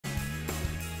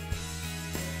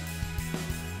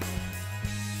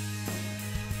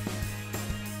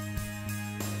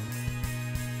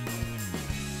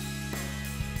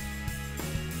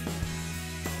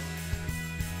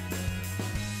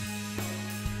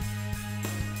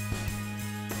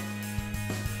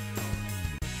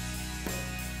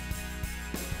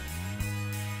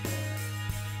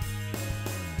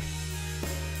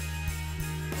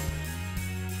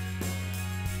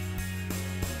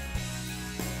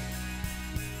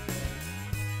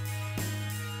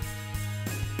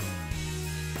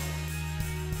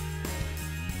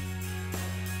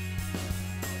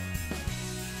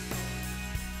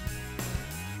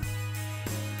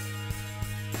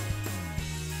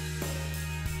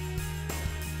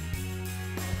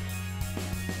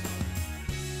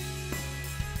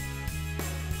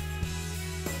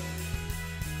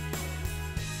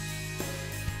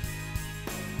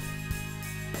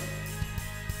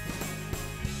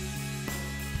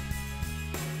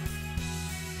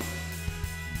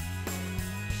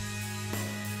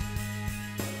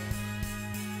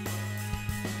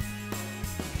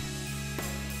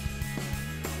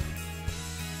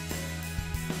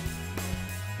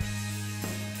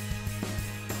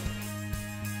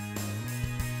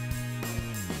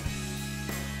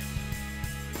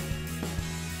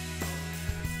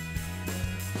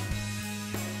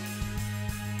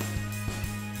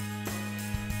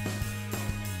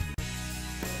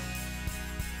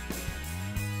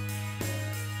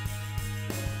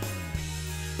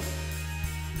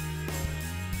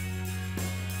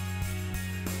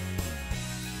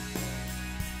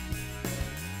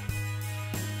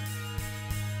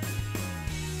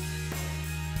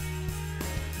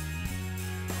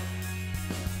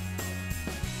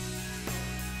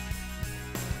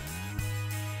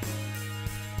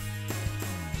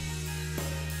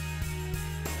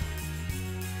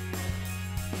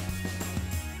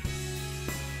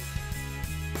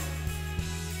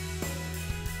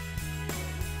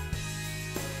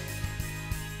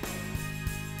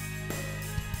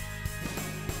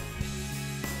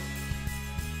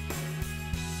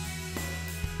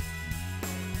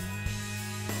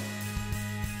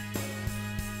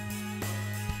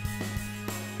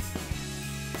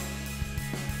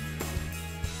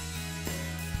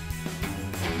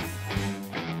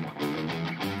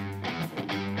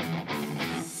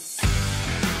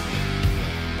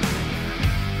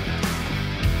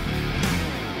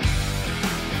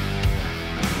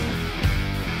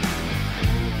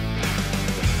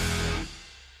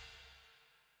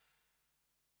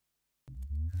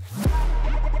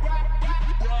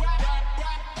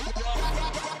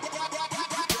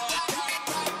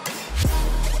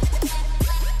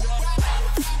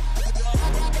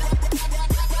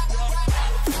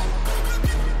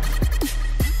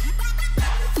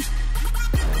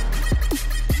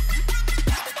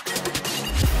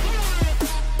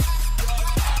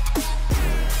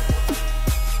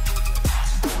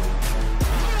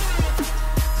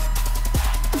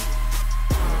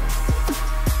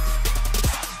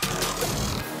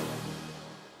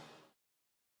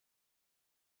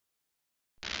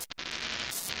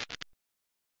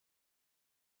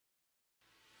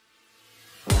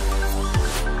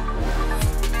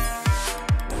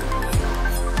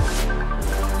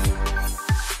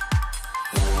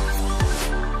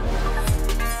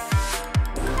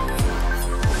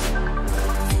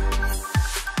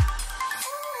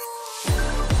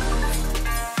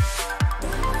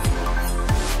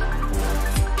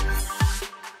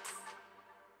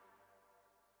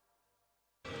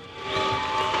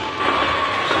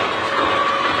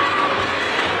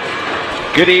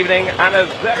Good evening and a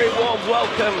very warm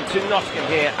welcome to Nottingham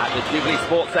here at the Jubilee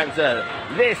Sports Centre.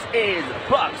 This is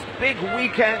BUCS Big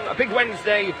Weekend, Big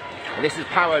Wednesday, and this is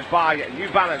powered by New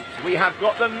Balance. We have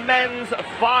got the men's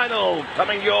final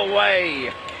coming your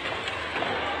way.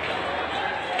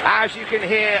 As you can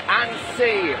hear and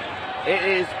see, it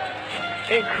is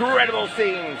incredible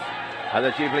scenes at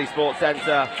the Jubilee Sports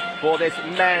Centre for this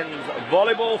men's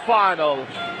volleyball final.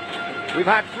 We've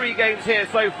had 3 games here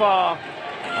so far,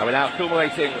 and we're now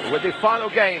culminating with the final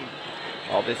game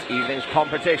of this evening's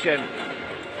competition.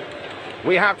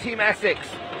 We have Team Essex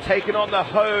taking on the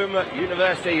home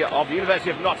University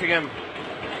of Nottingham.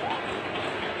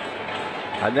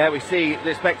 And there we see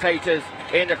the spectators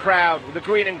in the crowd with the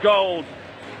green and gold.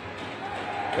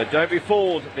 But don't be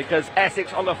fooled, because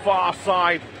Essex on the far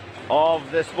side of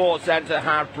the Sports Centre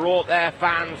have brought their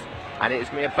fans, and it is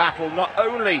going to be a battle not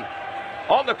only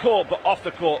on the court but off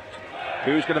the court.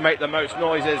 Who's going to make the most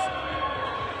noises?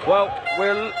 Well,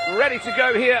 we're ready to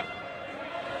go here.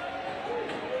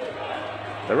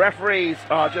 The referees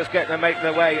are just getting to make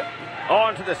their way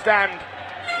onto the stand.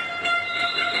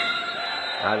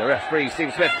 And the referee,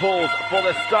 Steve Smith, calls for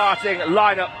the starting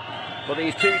lineup for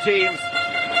these two teams.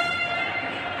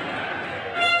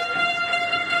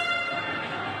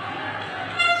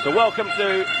 So welcome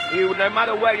to you, no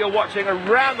matter where you're watching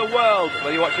around the world,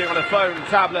 whether you're watching on a phone,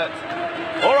 tablet,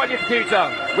 or on your computer.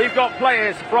 We've got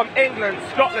players from England,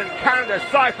 Scotland, Canada,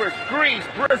 Cyprus, Greece,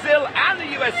 Brazil and the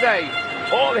USA,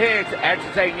 all here to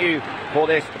entertain you for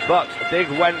this BUCS Big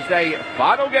Wednesday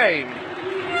final game.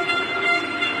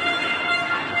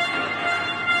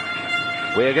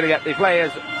 We're going to get the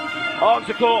players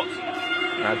onto court,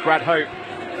 as Brad Hope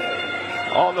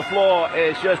on the floor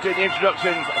is just doing the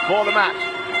introductions for the match.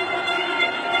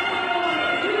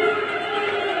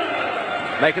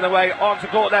 Making their way onto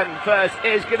court then, first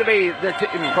is going to be the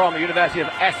team from the University of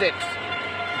Essex.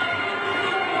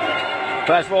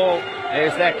 First of all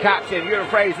is their captain, Ewan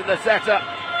Fraser, the setter.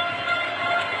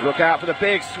 Look out for the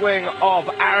big swing of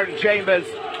Aaron Chambers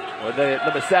with the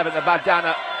number 7, the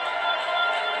bandana.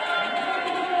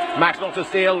 Max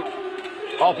Steele,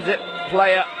 opposite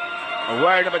player,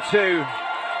 wearing number 2.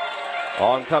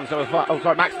 On comes number 5. Oh,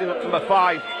 sorry, Max number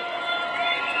 5.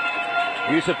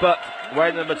 Yusuf Butt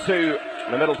wearing number 2.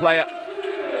 The middle player,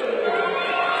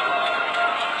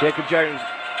 Jacob Jones,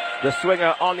 the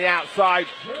swinger on the outside.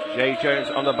 Jay Jones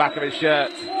on the back of his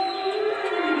shirt.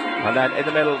 And then in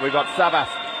the middle we've got Savas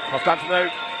Constantino.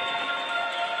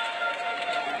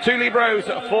 2 libros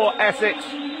for Essex,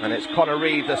 and it's Connor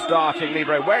Reed, the starting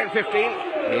libero, wearing 15.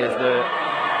 He is the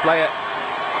player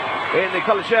in the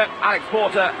coloured shirt. Alex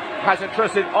Porter has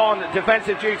entrusted on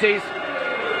defensive duties.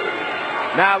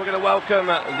 Now we're going to welcome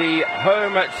the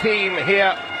home team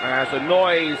here as the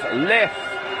noise lifts.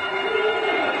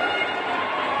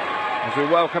 As we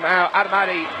welcome out Adam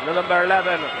Addy, the number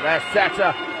 11, their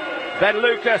setter. Ben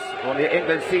Lucas, one of the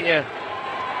England senior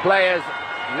players,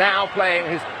 now playing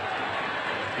his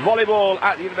volleyball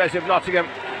at the University of Nottingham.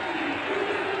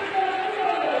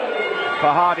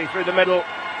 Fahadi through the middle.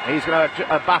 He's going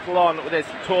to battle on with his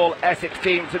tall Essex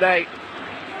team today.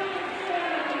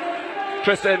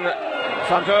 Tristan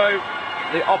Santo,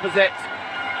 the opposite,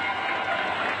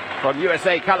 from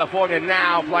USA, California,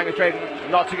 now playing a trade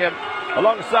in Nottingham,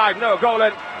 alongside Noah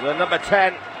Golan, the number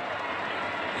 10.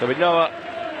 So with Noah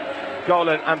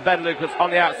Golan and Ben Lucas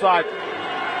on the outside.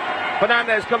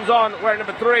 Fernandez comes on wearing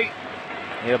number 3.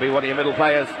 He'll be one of your middle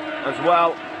players as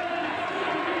well,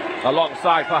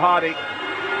 alongside Fahadi.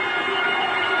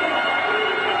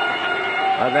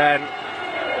 And then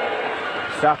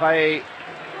Safai,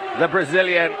 the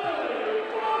Brazilian,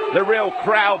 the real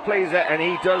crowd pleaser, and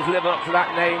he does live up to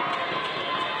that name.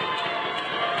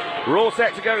 We're all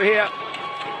set to go here.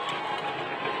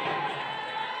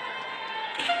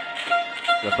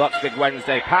 The BUCS Big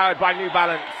Wednesday, powered by New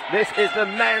Balance. This is the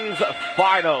men's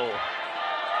final.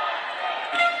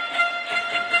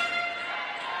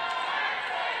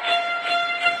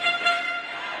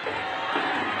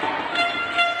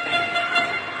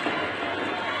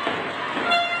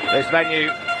 This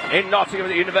venue in Nottingham at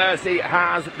the University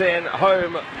has been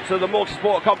home to the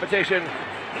multi-sport competition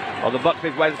on the BUCS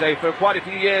Big Wednesday for quite a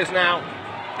few years now,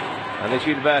 and this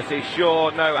university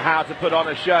sure know how to put on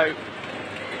a show.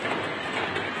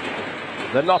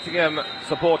 The Nottingham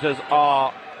supporters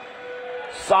are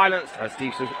silenced as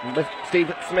Steve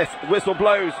Smith's whistle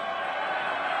blows.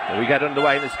 And we get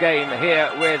underway in this game here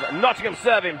with Nottingham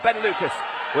serving. Ben Lucas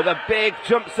with a big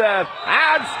jump serve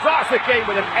and starts the game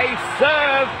with an ace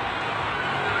serve.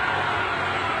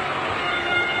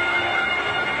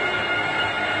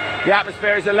 The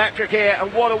atmosphere is electric here,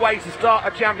 and what a way to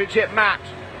start a championship match.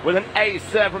 with an ace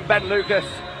serve from Ben Lucas.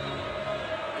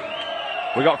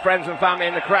 We got friends and family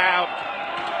in the crowd.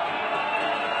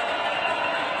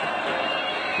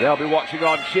 They'll be watching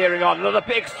on, cheering on. Another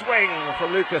big swing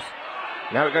from Lucas.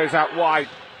 Now it goes out wide.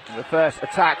 The first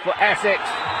attack for Essex.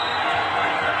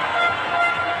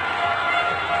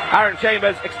 Aaron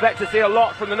Chambers expects to see a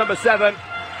lot from the number 7.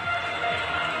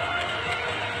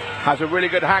 Has a really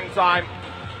good hang time.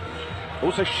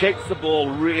 Also shapes the ball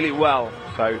really well.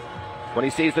 So when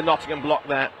he sees the Nottingham block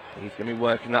there, he's going to be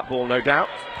working that ball, no doubt.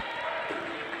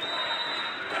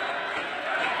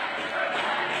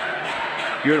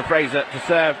 Ewan Fraser to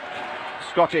serve.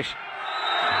 Scottish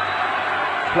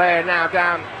player now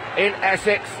down in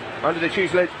Essex under the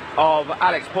tutelage of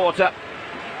Alex Porter.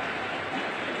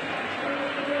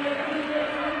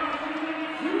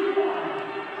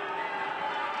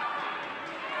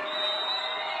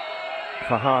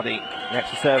 For Hardy, next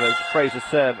to servers. Fraser's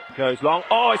serve goes long.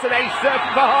 Oh, it's an ace serve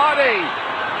for Hardy!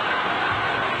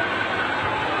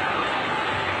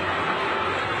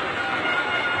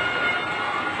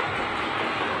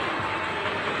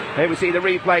 Here we see the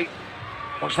replay.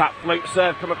 Watch that float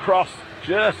serve come across.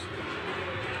 Just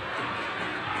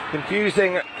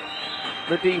confusing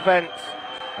the defence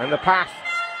and the pass.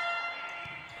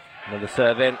 Another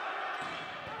serve in.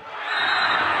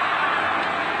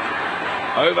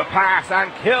 Overpass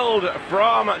and killed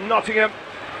from Nottingham.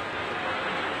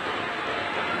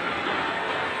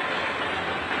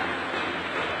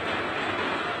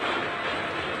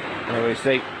 There we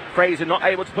see Fraser not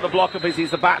able to put a block up as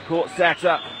he's the backcourt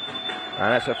setter.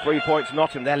 And that's a 3 points to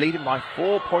Nottingham. They're leading by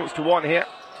 4 points to 1 here.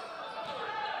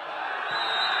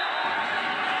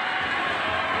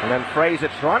 And then Fraser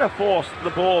trying to force the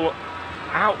ball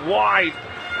out wide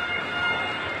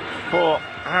for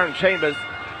Aaron Chambers.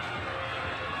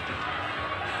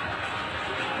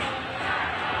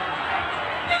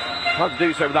 Hard to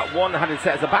do so with that one-handed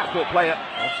set as a backcourt player.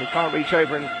 Obviously can't reach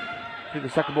over and do the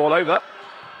second ball over.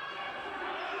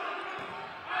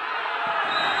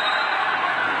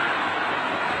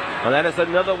 And then it's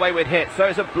another wayward hit. So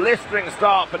it's a blistering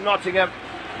start for Nottingham.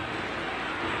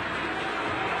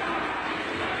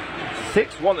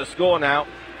 6-1 the score now.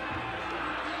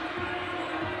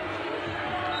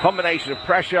 Combination of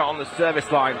pressure on the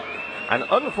service line and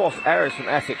unforced errors from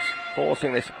Essex,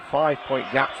 forcing this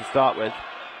 5-point gap to start with.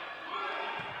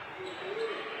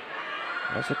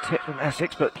 That's a tip from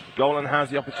Essex, but Golan has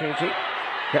the opportunity.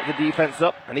 Get the defence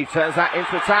up, and he turns that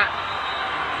into attack.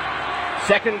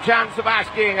 Second chance of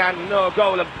asking, and no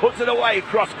goal, and puts it away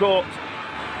cross court.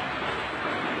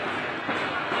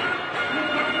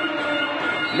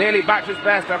 Nearly back to his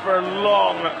best after a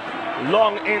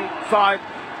long inside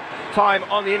time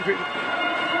on the injury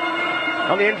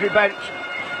bench.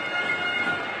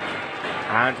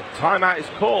 And timeout is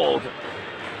called.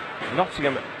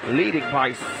 Nottingham leading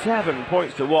by 7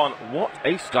 points to 1. What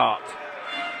a start.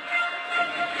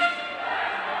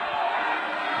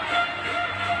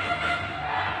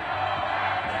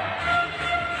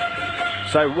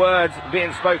 So words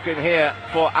being spoken here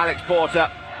for Alex Porter.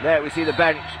 There we see the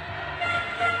bench.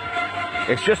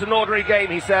 It's just an ordinary game,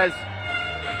 he says.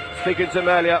 Speaking to him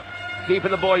earlier,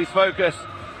 keeping the boys focused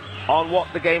on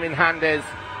what the game in hand is.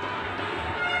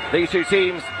 These two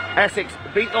teams, Essex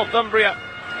beat Northumbria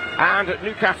and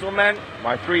Newcastle men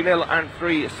by 3-0 and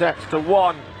 3 sets to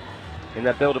 1 in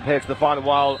their build-up here to the final,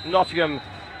 while Nottingham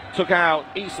took out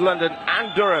East London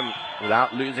and Durham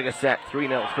without losing a set,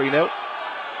 3-0, 3-0.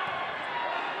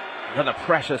 Another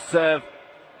pressure serve.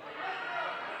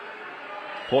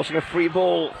 Forcing a free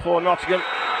ball for Nottingham.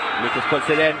 Lucas puts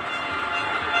it in.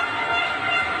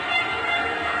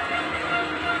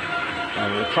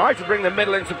 And we'll try to bring the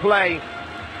middle into play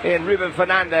in Ruben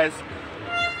Fernandez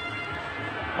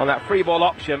on that free ball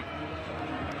option.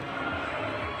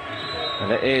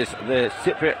 And it is the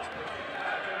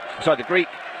the Greek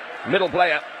middle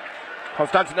player,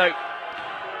 Constantino,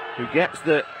 who gets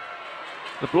the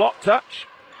block touch.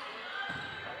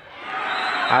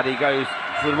 And he goes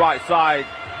to the right side.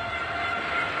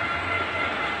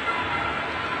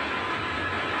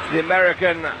 The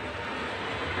American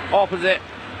opposite.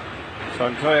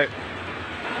 Santoyo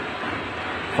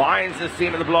finds the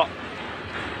seam of the block.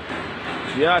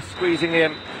 Just squeezing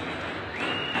him.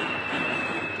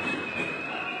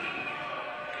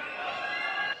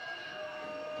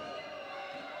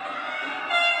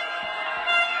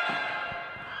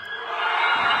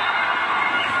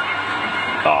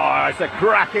 Oh, it's a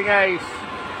cracking ace.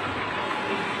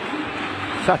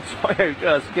 Santoyo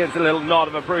just gives a little nod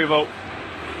of approval.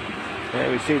 There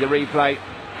we see the replay.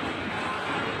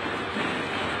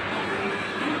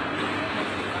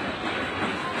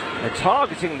 They're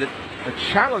targeting the a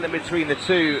channel in between the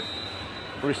two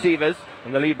receivers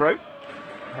and the libero.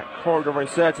 That corridor of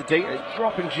uncertainty, and it's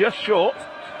dropping just short.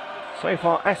 So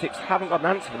far, Essex haven't got an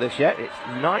answer for this yet. It's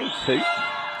 9-2.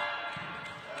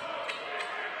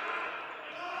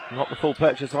 Not the full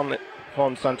purchase on it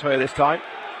from Santoyo this time.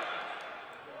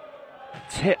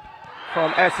 Tip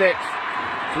from Essex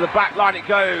to the back line it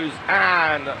goes,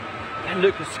 and then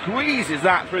Lucas squeezes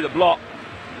that through the block.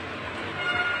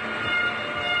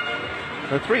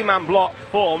 The three-man block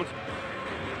formed.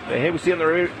 But here we see on the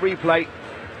replay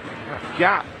that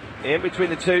gap in between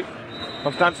the two.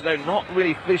 Constantino not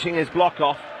really finishing his block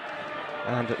off,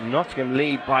 and Nottingham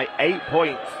lead by 8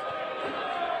 points.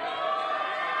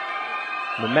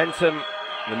 Momentum,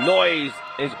 the noise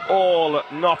is all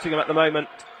Nottingham at the moment.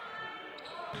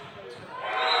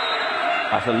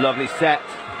 That's a lovely set.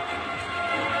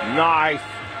 Nice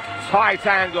tight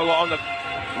angle on the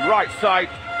right side.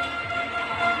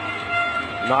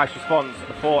 Nice response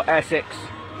for Essex.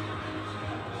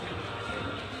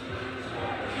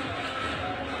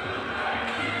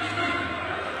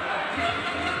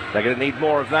 They're going to need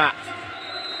more of that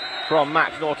from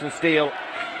Max Norton-Steele.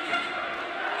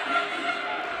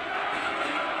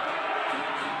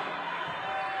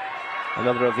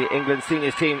 Another of the England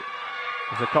seniors team.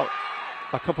 There's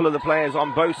a couple of the players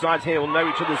on both sides here will know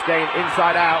each other's game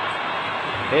inside out.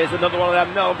 Here's another one of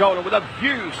them, Noel Golden, with a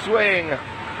huge swing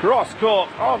cross court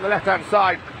on the left-hand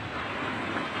side.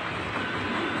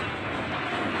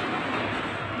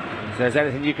 If there's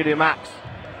anything you can do, Max,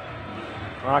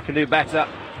 I can do better.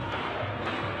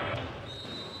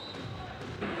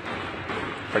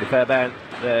 Freddie Fairbairn,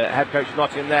 the head coach of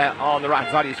Nottingham, there on the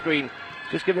right-hand side of your screen,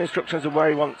 just giving instructions of where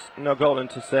he wants Noel Golden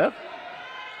to serve.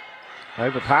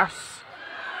 Overpass.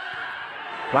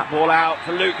 Flat ball out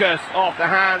to Lucas, off the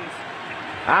hands,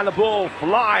 and the ball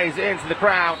flies into the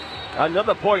crowd.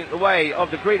 Another point away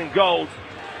of the green and gold.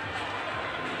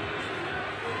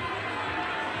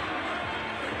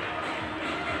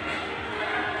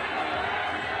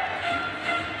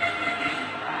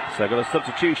 So got a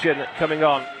substitution coming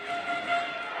on.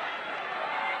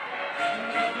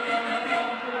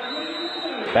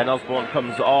 Ben Osborne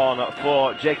comes on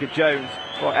for Jacob Jones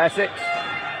for Essex.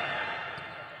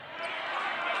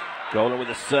 Golden with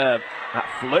a serve, that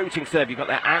floating serve. You've got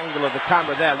the angle of the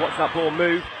camera there. Watch that ball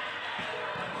move.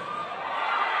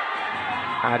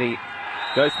 Addy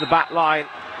goes to the back line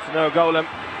to Noah Golden.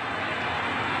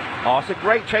 Oh, it's a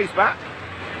great chase back.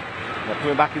 They're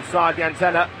coming back inside the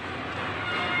antenna.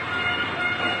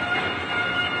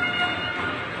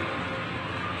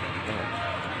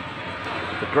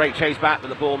 It's a great chase back, but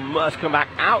the ball must come back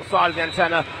outside of the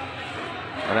antenna.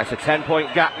 And that's a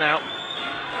 10-point gap now.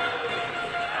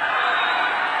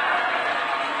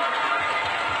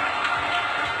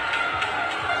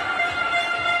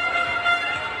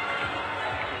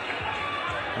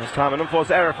 This time an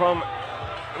unforced error from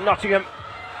Nottingham.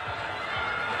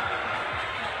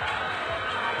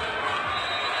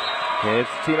 Here's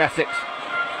Team Essex.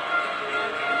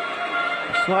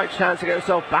 A slight chance to get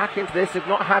himself back into this. They've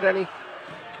not had any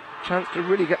chance to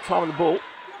really get time on the ball.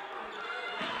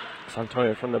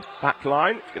 Santoyo from the back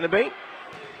line, it's going to be.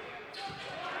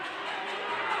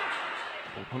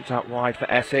 Ball pumped out wide for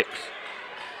Essex.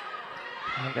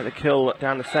 Can't get the kill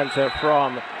down the centre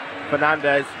from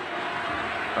Fernandez.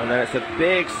 And then it's a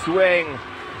big swing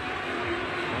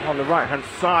on the right-hand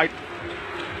side.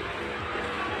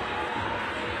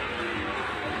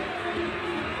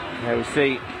 There we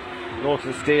see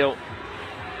Norton-Steele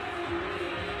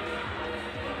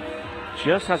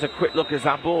just has a quick look as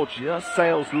that ball just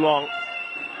sails long.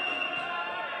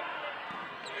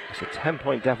 It's a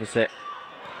 10-point deficit.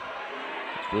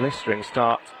 Blistering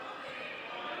start.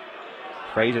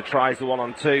 Fraser tries the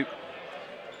 1-on-2.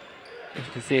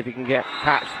 Just to see if he can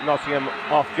catch Nottingham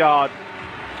off guard.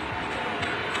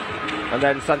 And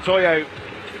then Santoyo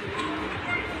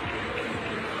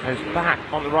goes back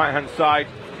on the right-hand side.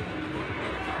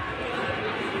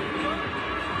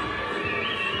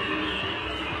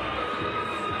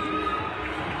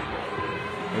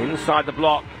 Inside the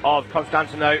block of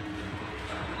Constantino.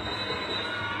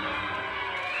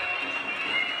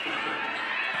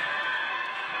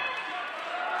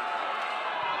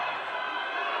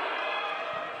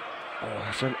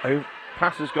 So an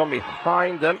pass has gone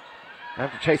behind them. They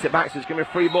have to chase it back, so it's going to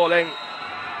be free balling.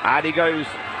 And he goes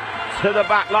to the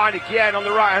back line again on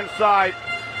the right-hand side.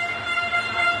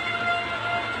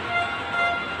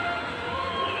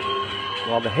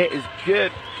 Well, the hit is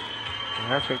good. It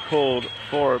has been called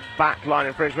for a back line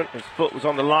infringement. His foot was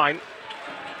on the line.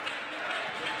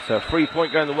 So a free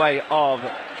point going the way of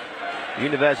the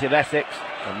University of Essex.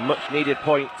 A much needed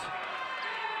point.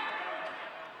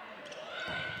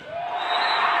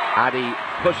 Addy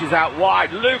pushes out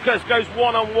wide. Lucas goes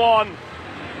one-on-one.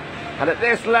 And at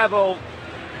this level,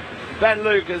 Ben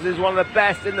Lucas is one of the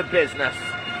best in the business.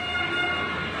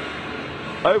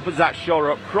 Opens that shot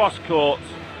up, cross court.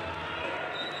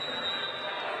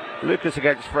 Lucas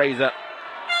against Fraser.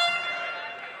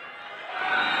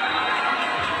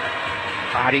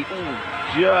 Addy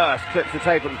just clips the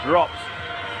tape and drops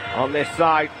on this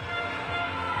side.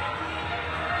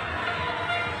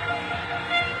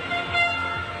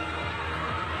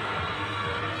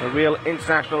 A real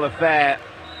international affair.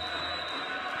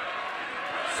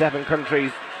 7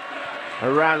 countries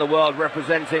around the world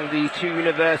representing the 2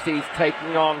 universities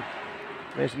taking on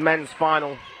this men's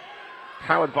final,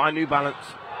 powered by New Balance.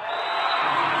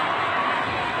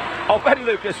 Oh, Ben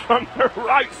Lucas from the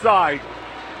right side.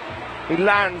 He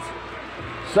lands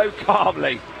so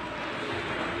calmly.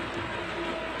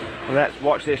 Let's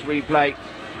watch this replay.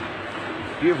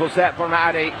 Beautiful set from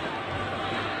Addy.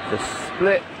 The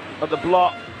split of the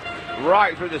block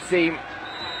right through the seam.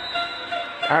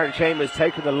 Aaron Chambers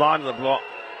taking the line of the block.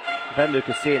 Ben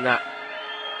Lucas seeing that.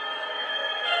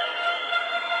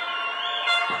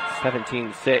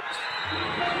 17-6.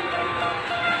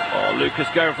 Oh, Lucas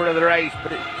going for another ace,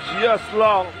 but it's just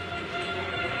long.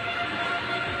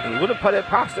 He would have put it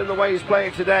past him the way he's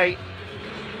playing today.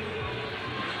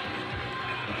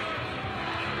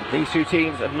 These 2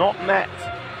 teams have not met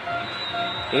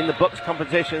in the BUCS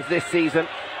competitions this season.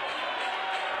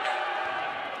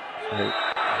 So,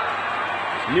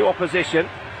 new opposition.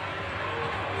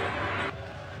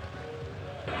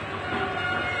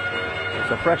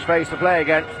 It's a fresh face to play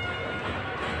against.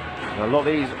 And a lot of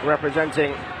these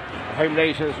representing home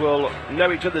nations will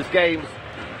know each other's games.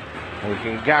 And we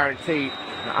can guarantee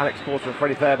that Alex Porter and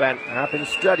Freddie Fairbairn have been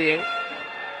studying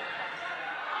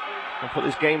and put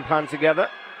this game plan together.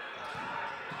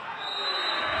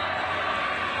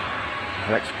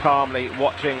 Alex calmly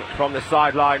watching from the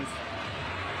sidelines.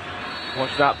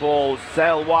 Watch that ball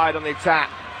sail wide on the attack.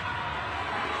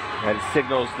 And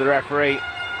signals to the referee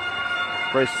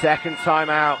for his second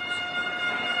timeout.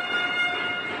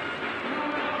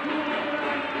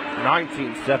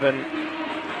 19-7.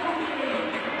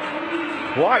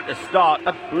 Quite the start,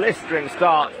 a blistering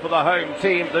start for the home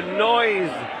team. The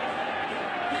noise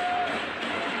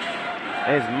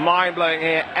is mind-blowing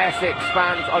here. Essex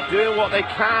fans are doing what they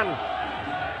can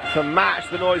to match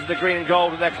the noise of the green and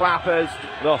gold with their clappers,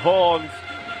 the horns.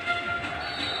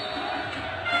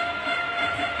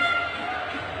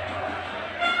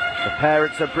 The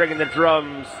parents are bringing the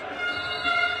drums.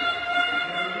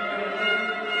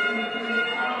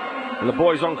 And the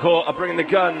boys on court are bringing the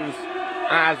guns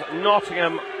as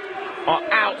Nottingham are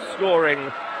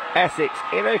outscoring Essex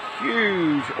in a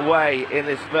huge way in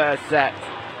this first set.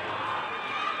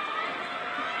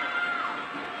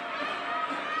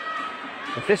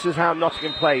 If this is how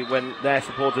Nottingham play when their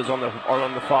supporters are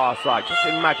on the far side, just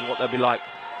imagine what they'll be like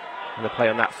when they play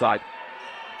on that side.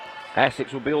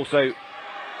 Essex will be also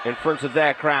in front of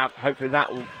their crowd. Hopefully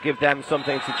that will give them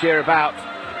something to cheer about.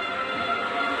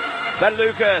 Ben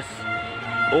Lucas,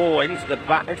 oh, into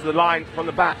the line from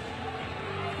the back.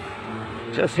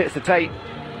 Just hits the tape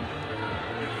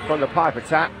from the pipe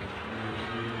attack.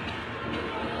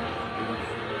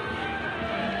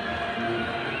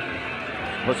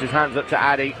 Puts his hands up to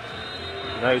Addy.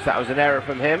 Knows that was an error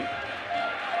from him.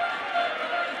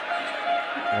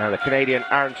 And the Canadian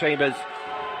Aaron Chambers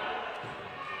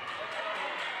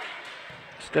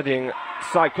studying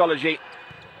psychology.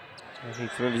 He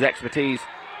needs some of his expertise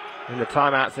in the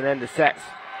timeouts and end of sets.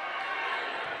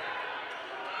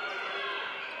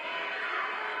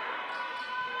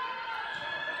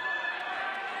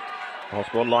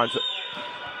 Osborne lines up.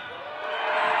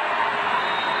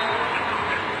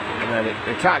 And then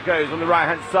the attack goes on the right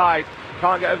hand side.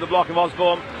 Can't get over the block of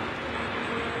Osborne.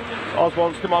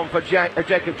 Osborne's come on for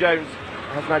Jacob Jones.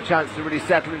 Hasn't had a chance to really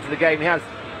settle into the game. He has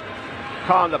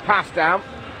calmed the pass down.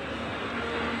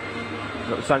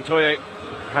 But Santoyo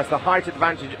has the height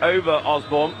advantage over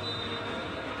Osborne.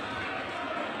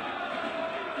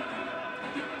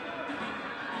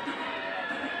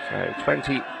 So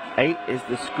 28 is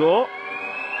the score.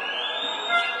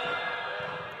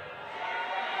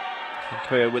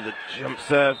 Santoyo with a jump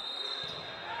serve.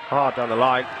 Hard down the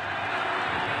line.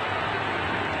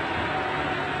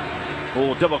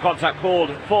 Oh, double contact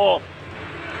called for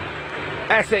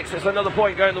Essex. It's another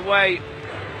point going the way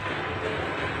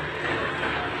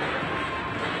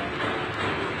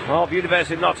of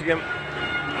University of Nottingham.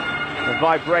 The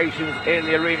vibrations in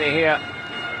the arena here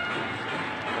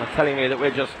are telling me that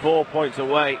we're just 4 points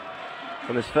away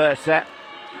from this first set.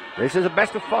 This is a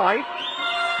best of 5.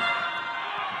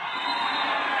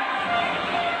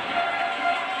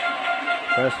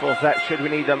 First 4 sets, should we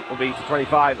need them, will be to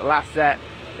 25. The last set,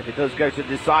 if it does go to the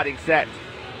deciding set,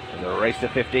 there's a race to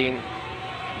 15.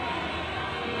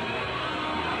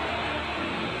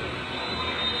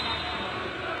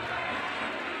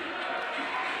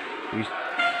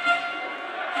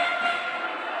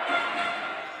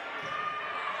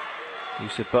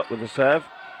 Yusuf up with the serve.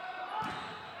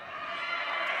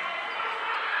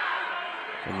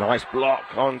 A nice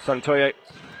block on Santoyo.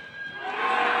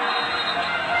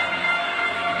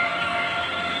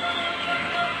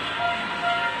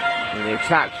 And the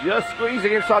attack just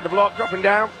squeezing inside the block, dropping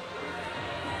down.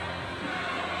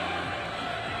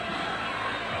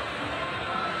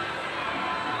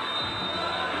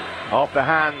 Off the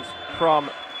hands from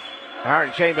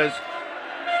Aaron Chambers.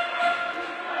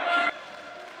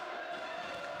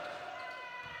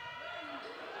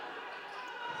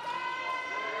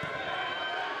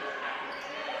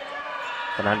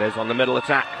 Fernandez on the middle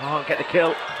attack, can't get the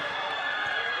kill.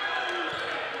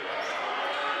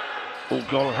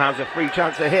 Golden has a free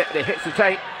chance to hit, but it hits the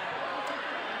tape.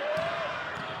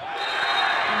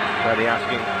 Ready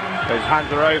asking, those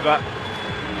hands are over.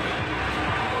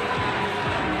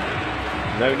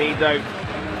 No need though.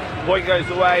 Point goes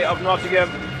the way of Nottingham.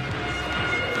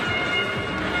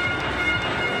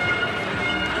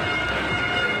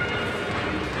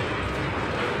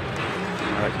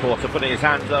 Alex Porter putting his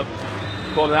hands up,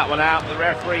 calling that one out. The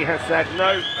referee has said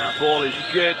no, that ball is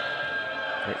good.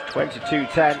 It's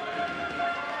 22-10.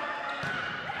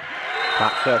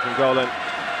 Back serve from Golan.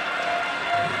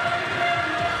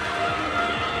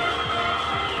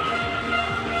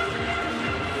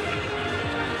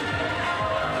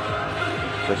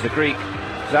 So it's the Greek,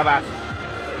 Zavas.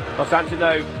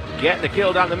 Constantino get the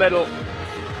kill down the middle.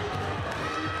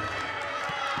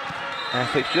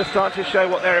 Essex just starting to show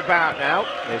what they're about now.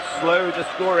 They've slowed the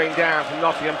scoring down from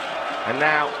Nottingham and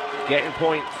now getting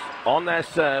points on their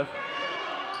serve.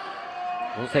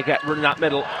 Once they get running that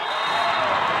middle.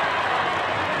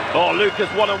 Oh, Lucas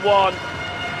 1-on-1.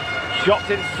 Shots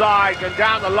inside, going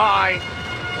down the line.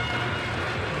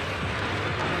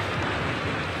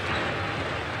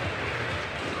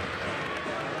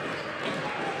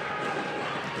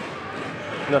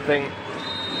 Nothing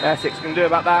Essex can do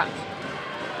about that.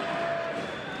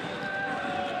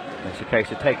 It's a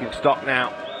case of taking stock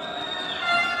now.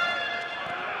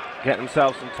 Get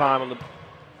themselves some time on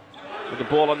with the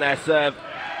ball on their serve.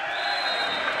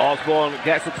 Osborne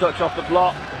gets a touch off the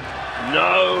block.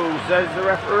 No, says the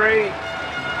referee.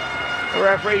 The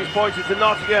referee's pointed to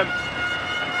Nottingham.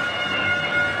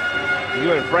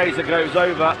 Ewan Fraser goes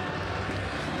over.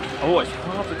 Oh, it's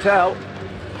hard to tell.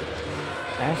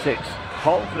 Essex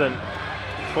confident.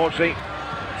 Unfortunately,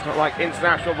 it's not like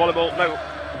international volleyball. No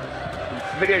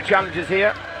video challenges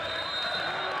here.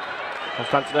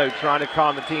 Constantino trying to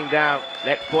calm the team down.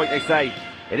 Next point, they say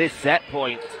it is set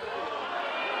point.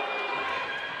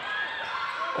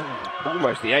 Oh,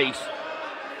 almost the ace.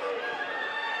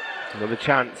 Another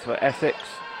chance for Essex.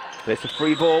 It's a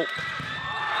free ball.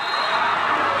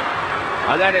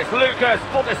 And then it's Lucas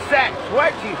for the set,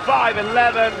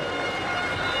 25-11.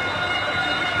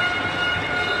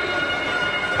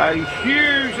 A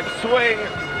huge swing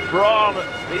from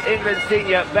the England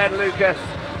senior, Ben Lucas.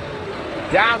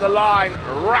 Down the line,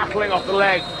 rattling off the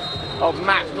legs of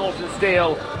Max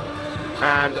Norton-Steele.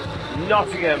 And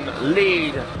Nottingham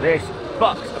lead this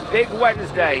BUCS Big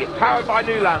Wednesday, powered by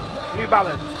New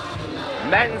Balance.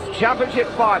 Men's Championship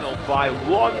final by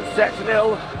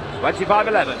 1-0,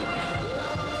 25-11.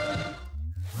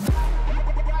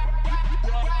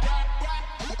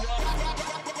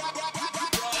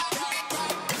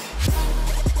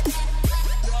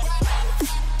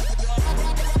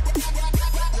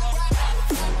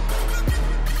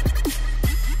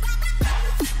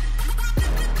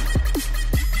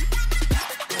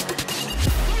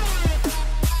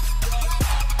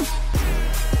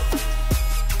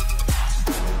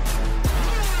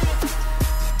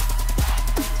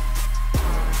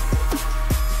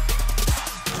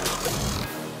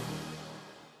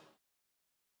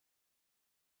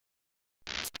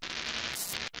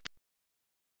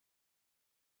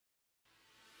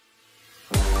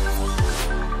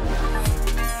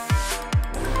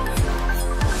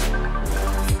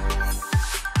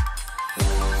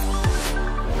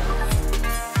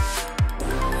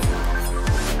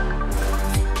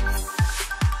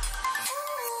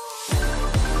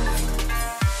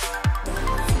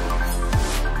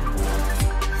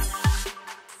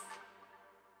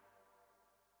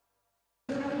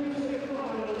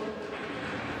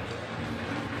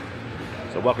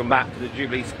 So welcome back to the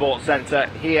Jubilee Sports Centre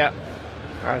here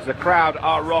as the crowd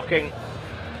are rocking.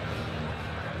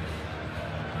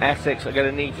 Essex are going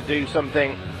to need to do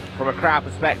something from a crowd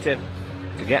perspective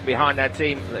to get behind their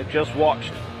team. They've just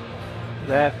watched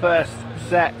their first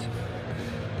set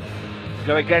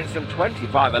go against them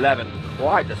 25-11.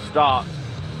 Quite the start.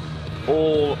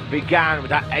 All began with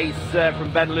that ace serve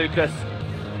from Ben Lucas.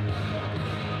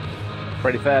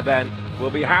 Freddie Fairbairn will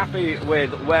be happy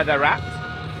with where they're at,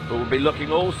 but will be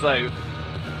looking also,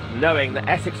 knowing that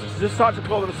Essex has just started to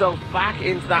claw themselves back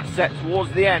into that set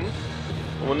towards the end,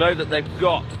 and will know that they've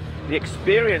got the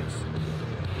experience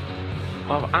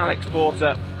of Alex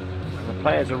Porter and the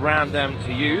players around them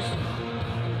to use.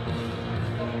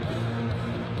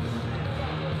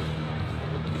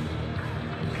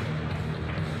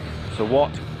 So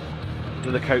what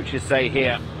do the coaches say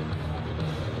here?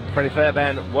 Freddie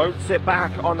Fairbairn won't sit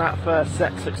back on that first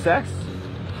set success.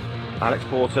 Alex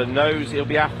Porter knows he'll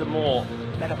be after more.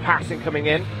 Better passing coming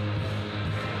in.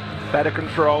 Better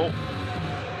control.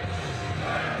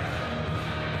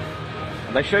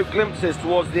 And they show glimpses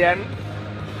towards the end.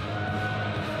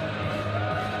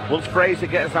 Once Fraser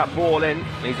gets that ball in,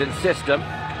 he's in system.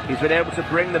 He's been able to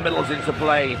bring the middles into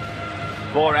play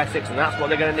for Essex, and that's what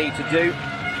they're going to need to do.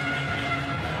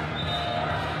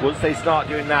 Once they start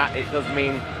doing that, it does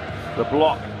mean the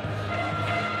block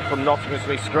from Nottingham is to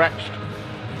be stretched.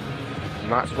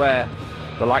 And that's where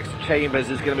the likes of Chambers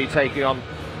is going to be taking on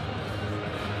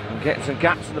and getting some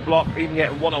gaps in the block, even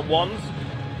getting one-on-ones.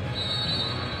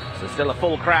 So still a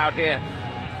full crowd here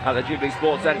at the Jubilee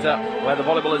Sports Centre, where the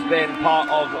volleyball has been part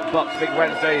of BUCS Big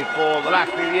Wednesday for the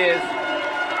last few years.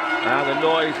 And the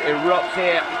noise erupts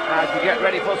here as we get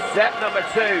ready for set number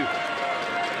 2.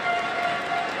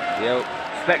 The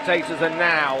spectators are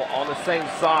now on the same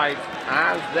side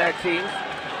as their teams.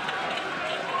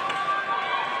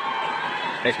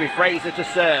 It's going to be Fraser to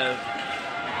serve.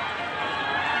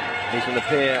 He's going to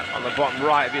appear on the bottom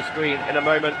right of your screen in a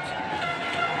moment.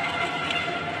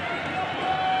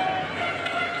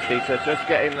 Peter just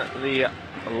getting the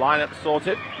lineup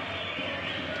sorted.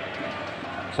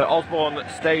 So Osborne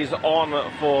stays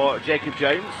on for Jacob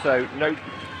Jones, so no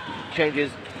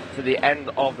changes to the end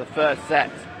of the first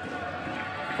set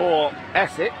for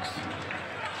Essex.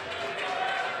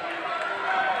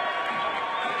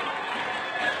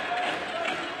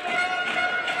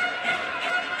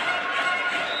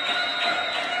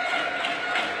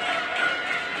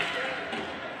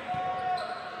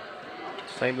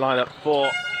 Same lineup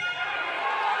for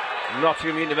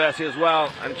Nottingham University as well,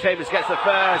 and Chambers gets the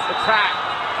first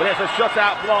attack, but it's a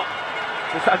shutout block.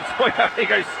 He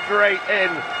goes straight in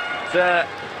to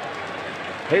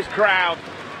his crowd,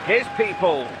 his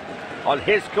people on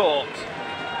his court.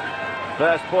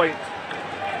 First point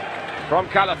from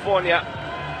California.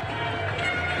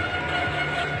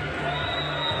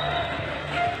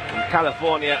 From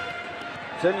California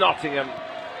to Nottingham.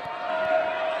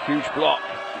 Huge block.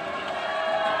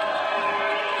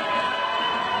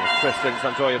 Kristen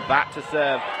Santoya back to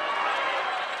serve.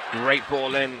 Great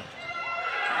ball in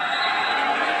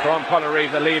from Connor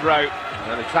Reeve, the lead row.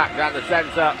 An attack down the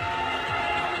centre.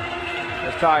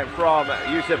 This time from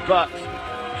Yusuf BUCS.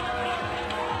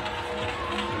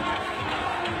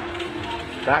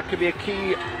 That could be a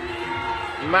key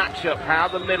matchup, how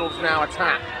the middles now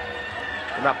attack.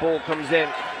 And that ball comes in.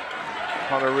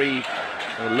 Connor Reeve,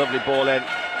 and a lovely ball in.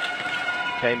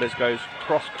 Chambers goes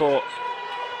cross court.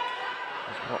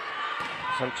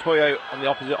 Santoyo on the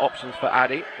opposite options for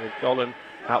Addy, with Golan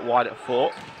out wide at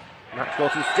 4. Maxwell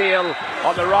to steal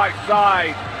on the right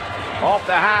side, off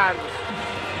the hands.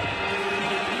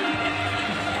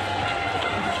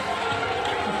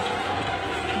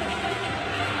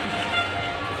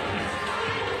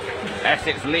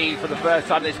 Essex lead for the first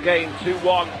time this game,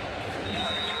 2-1.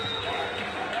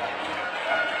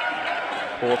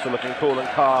 Porter looking cool and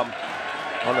calm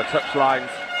on the touchlines.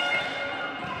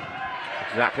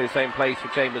 Exactly the same place for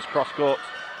Chambers, cross court.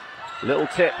 Little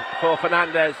tip for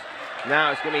Fernandez.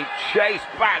 Now it's going to be chased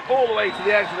back all the way to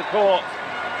the edge of the court.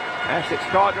 Essex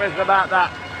can't do anything about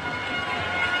that.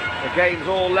 The game's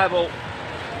all level.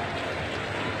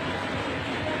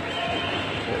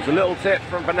 It was a little tip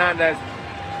from Fernandez.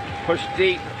 Pushed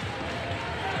deep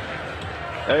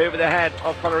over the head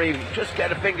of Connor Reeve. Just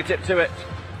get a fingertip to it.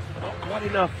 Not quite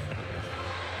enough.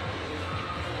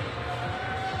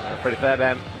 Freddie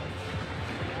Fairbairn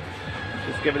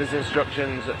just giving his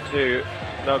instructions to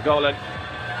Noah Golan.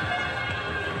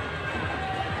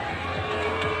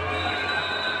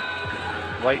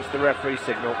 Waits the referee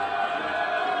signal.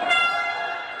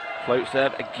 Float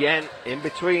serve again in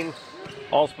between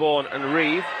Osborne and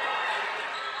Reeve.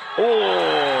 Oh,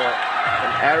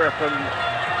 an error from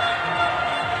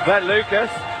Ben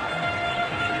Lucas.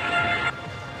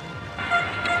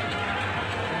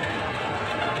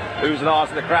 Oohs and ahs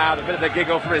in the crowd, a bit of a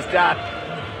giggle from his dad.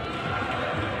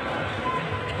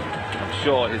 I'm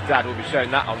sure his dad will be showing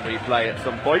that on replay at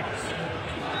some point.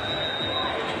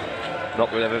 Not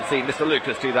that we've ever seen Mr.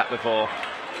 Lucas do that before.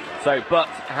 So BUCS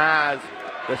has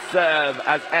the serve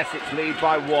as Essex lead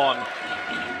by 1.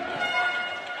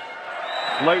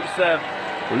 Float serve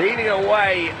leading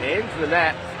away into the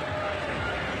net.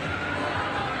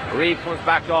 Reeve comes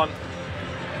back on.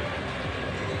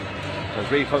 As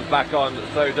Reeve comes back on,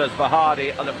 so does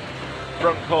Fahadi on the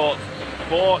front court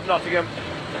for Nottingham.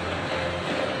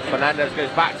 Fernandez goes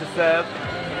back to serve.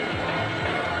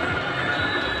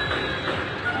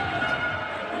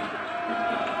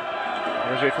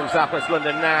 Originally from Southwest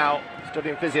London now,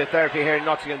 studying physiotherapy here in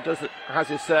Nottingham, has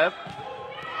his serve.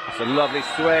 That's a lovely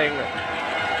swing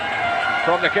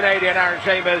from the Canadian Aaron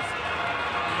Chambers.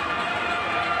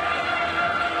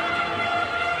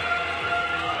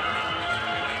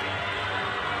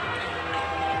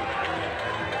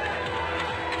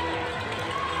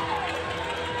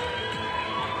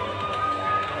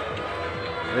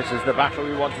 This is the battle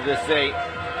we wanted to see.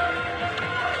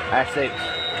 Essex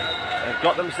have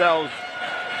got themselves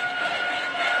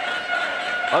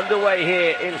underway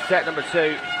here in set number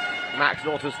 2. Max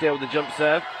Norton still with the jump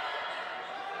serve.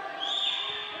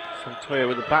 Santoyo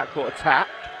with the backcourt attack.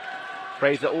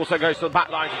 Fraser also goes to the back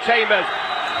line to Chambers.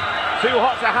 Too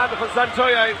hot to handle for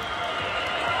Santoyo.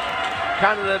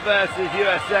 Canada versus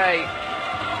USA.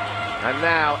 And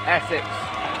now Essex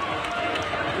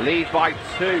lead by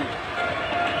 2.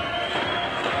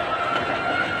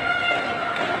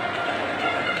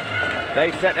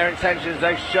 They've set their intentions,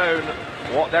 they've shown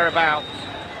what they're about.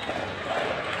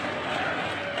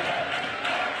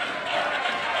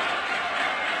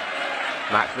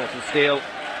 Max Norton steal.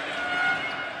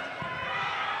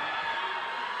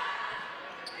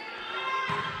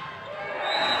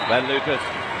 Ben Lucas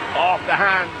off the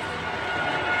hands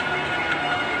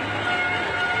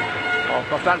of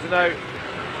Constantino.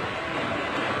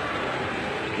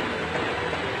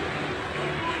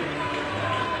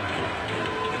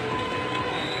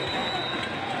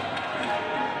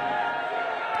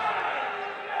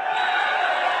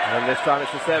 And this time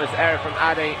it's a service error from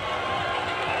Addy.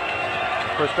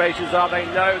 Frustrations are they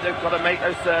know they've got to make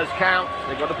those serves count.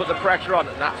 They've got to put the pressure on,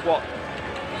 and that's what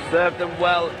served them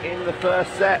well in the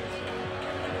first set.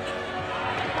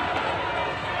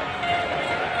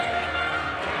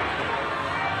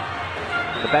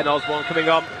 The Ben Osborne coming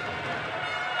on.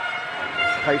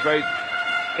 Plays both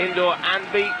indoor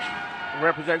and beach.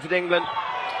 Represented England.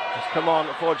 Has come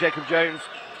on for Jacob Jones.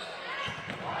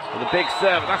 With a big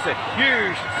serve, that's a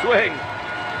huge swing.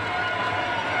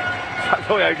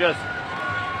 Santoyo just,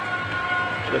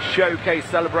 the showcase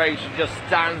celebration, just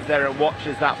stands there and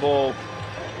watches that ball.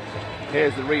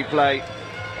 Here's the replay.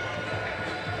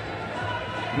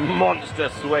 Monster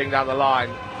swing down the line.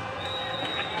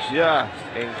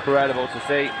 Just incredible to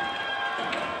see.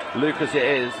 Lucas it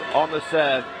is on the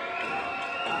serve.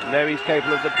 Now he's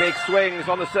capable of the big swings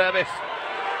on the service.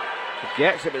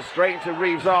 Gets it, but straight into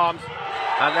Reeves' arms.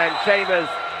 And then Chambers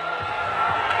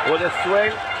with a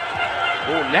swing.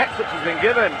 Oh, net touch has been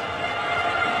given.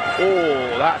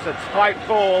 Oh, that's a tight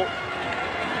call.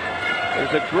 It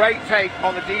was a great take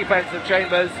on the defense of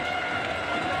Chambers.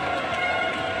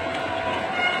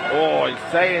 Oh,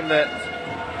 he's saying that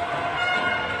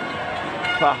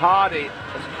Fahadi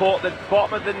has caught the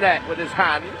bottom of the net with his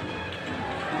hand.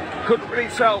 Couldn't really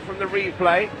tell from the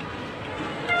replay.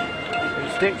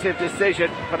 Instinctive decision.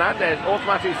 Fernandez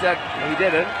automatically said he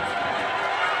didn't.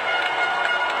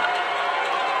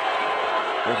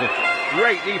 It was a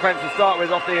great defense to start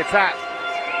with off the attack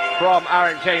from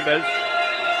Aaron Chambers,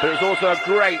 but it was also a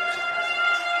great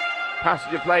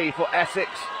passage of play for Essex.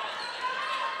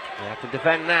 They have to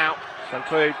defend now.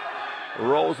 Santoyo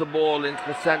rolls the ball into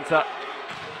the centre.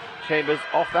 Chambers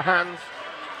off the hands.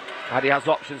 And he has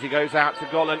options. He goes out to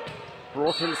Gollan.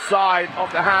 Brought inside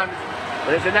off the hands.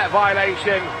 But it's a net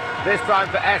violation, this time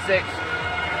for Essex.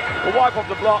 We'll wipe off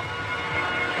the block,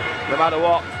 no matter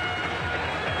what.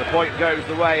 The point goes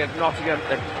the way of Nottingham.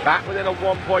 They're back within a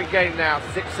 1-point game now,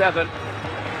 6-7.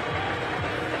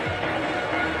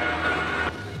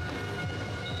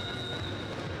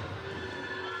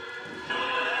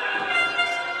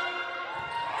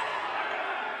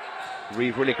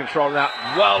 Reeve really controlling that.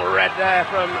 Well read there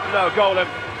from Noah Gollan.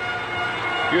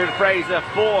 Ewan Fraser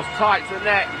forced tight to the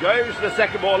net, goes for the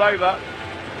second ball over.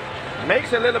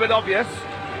 Makes it a little bit obvious.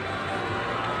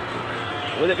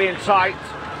 With it being tight.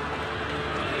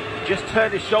 Just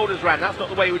turned his shoulders round. That's not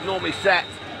the way he would normally set.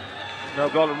 Noah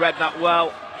Gollan read that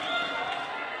well.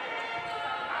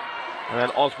 And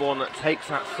then Osborne takes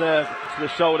that serve to the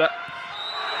shoulder.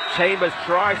 Chambers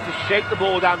tries to shake the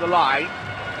ball down the line.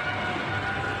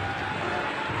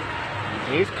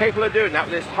 He's capable of doing that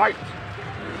with his height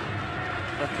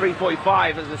of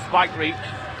 3.45 as a spike reach.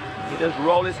 He does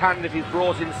roll his hand if he's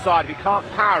brought inside. If he can't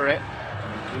power it,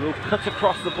 he will cut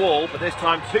across the ball, but this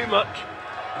time too much.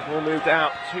 The ball moved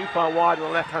out too far wide on the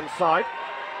left-hand side.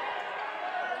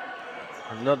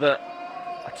 Another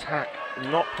attack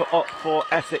not put up for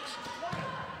Essex.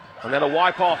 And then a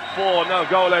wipe off for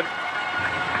Nogolan.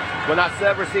 When that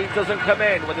serve receive doesn't come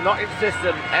in, when they're not in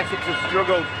system, Essex has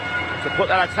struggled to put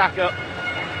that attack up.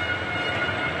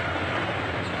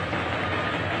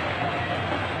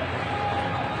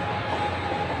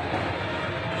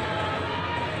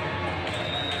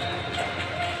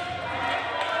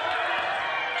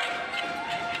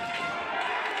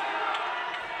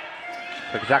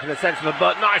 Quick attack in the centre of the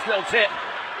butt, nice little tip.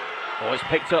 Oh, it's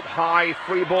picked up high,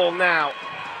 free ball now.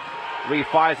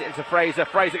 Refires it into Fraser.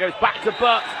 Fraser goes back to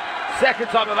Butt. Second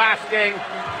time of asking.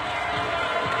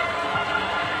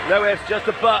 No ifs, just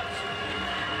a Butt.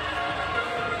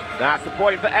 That's the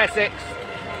point for Essex.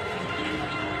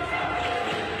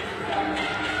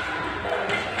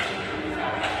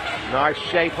 Nice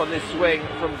shape on this swing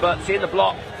from Butt. Seeing the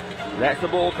block. Lets the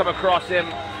ball come across him.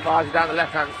 Fires it down the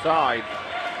left-hand side.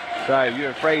 So,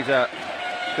 Ewan Fraser,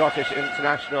 Scottish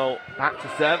international, back to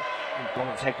serve.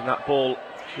 Gone taking that ball.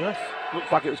 Just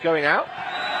looks like it was going out.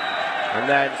 And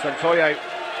then Santoyo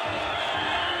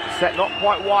set not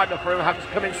quite wide enough for him, having to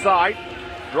come inside,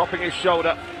 dropping his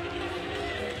shoulder.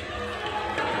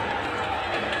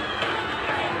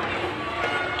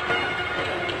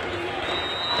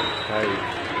 So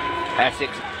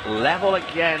Essex level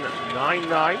again,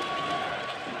 9-9.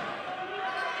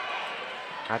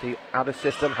 Addy out of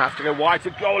system, has to go wide to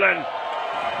Golan.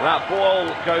 That ball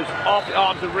goes off the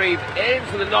arms of Reeve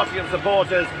into the Nottingham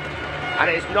supporters, and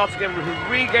it's Nottingham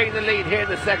who regain the lead here in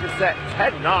the second set,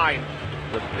 10-9.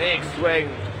 The big swing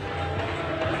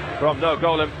from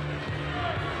Nogolan.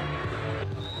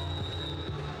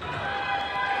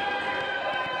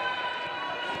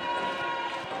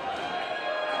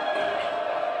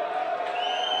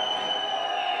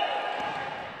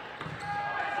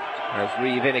 There's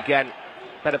Reeve in again,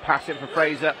 better passing for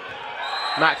Fraser.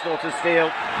 Max Norton Steele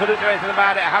couldn't do anything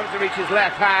about it, having to reach his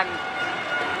left hand.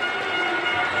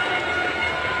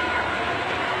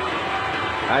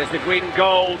 And it's the green and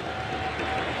gold.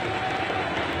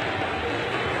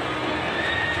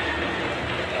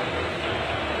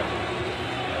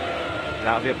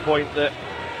 That'll be a point that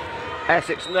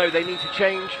Essex know they need to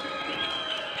change.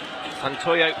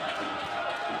 Santoyo.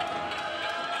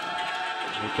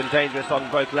 He's been dangerous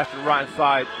on both left and right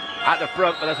side at the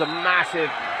front, but there's a massive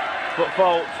foot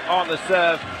fault on the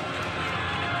serve.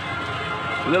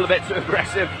 A little bit too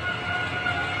aggressive.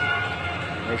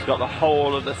 He's got the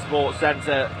whole of the sports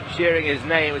centre cheering his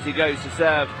name as he goes to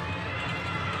serve.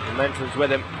 Momentum's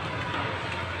with him.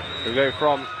 We go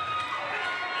from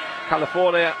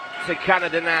California to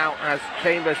Canada now as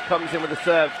Chambers comes in with the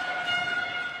serve.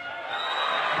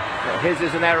 But his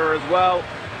is an error as well.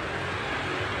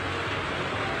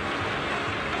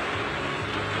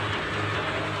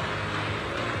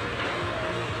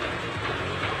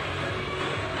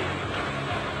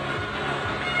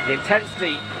 The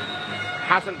intensity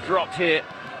hasn't dropped here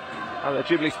at the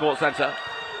Jubilee Sports Centre.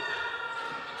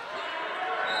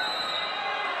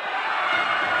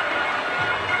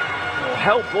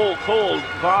 Help ball called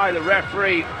by the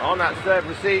referee on that serve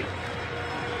receipt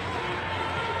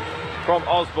from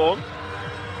Osborne.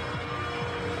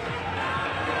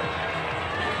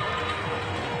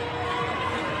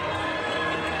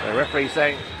 The referee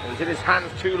saying it was in his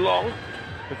hands too long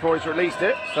before he's released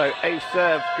it. So a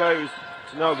serve goes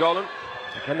to Nogolan.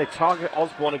 Can they target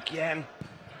Osborne again?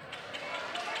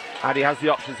 Addy has the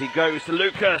options. He goes to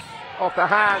Lucas off the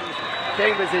hand.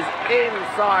 Chambers is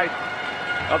inside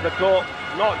of the court,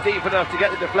 not deep enough to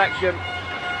get the deflection.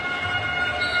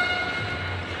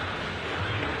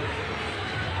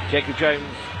 Jacob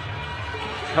Jones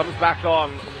comes back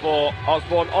on for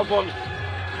Osborne. Osborne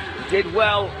did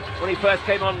well when he first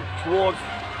came on towards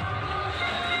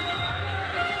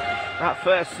that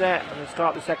first set and the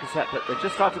start of the second set, but they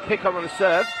just start to pick on the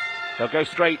serve. They'll go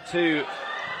straight to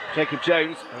Jacob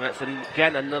Jones, and that's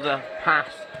again another pass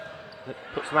that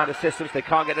puts them out of systems. They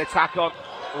can't get an attack on.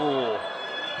 Oh,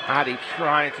 Addy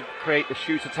trying to create the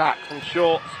shoot attack from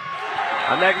short,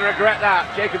 and they're going to regret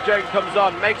that. Jacob Jones comes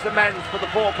on, makes amends for the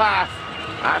poor pass,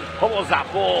 and pummels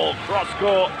that ball cross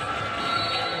court.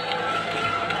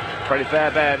 Freddie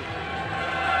Fairbairn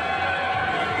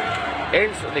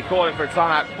instantly calling for a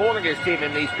timeout, calling his team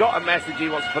in. He's got a message he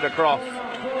wants to put across.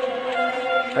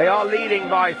 They are leading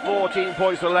by 14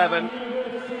 points to 11.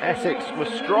 Essex was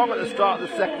strong at the start of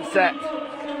the second set.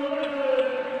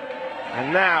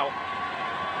 And now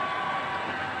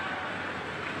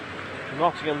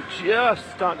Nottingham just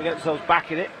starting to get themselves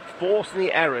back in it, forcing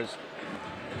the errors.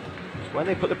 So when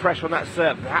they put the pressure on that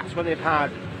serve, that's when they've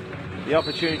had the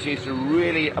opportunities to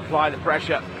really apply the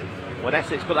pressure. When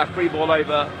Essex put that free ball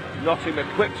over, Nottingham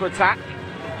are quick to attack.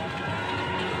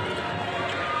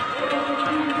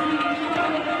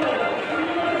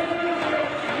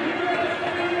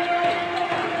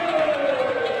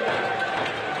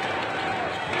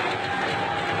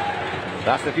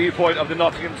 That's the viewpoint of the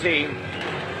Nottingham team,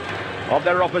 of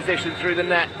their opposition through the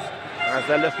net, as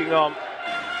they're looking on,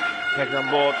 taking on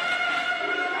board.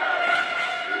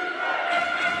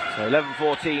 So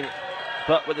 11-14,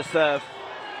 but with the serve.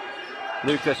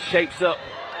 Lucas shapes up,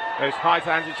 goes high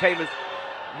to Andrew Chambers.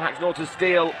 Max Norton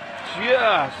steal,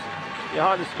 just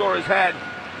behind the scorer's head.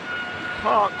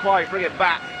 Can't quite bring it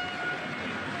back.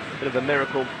 Bit of a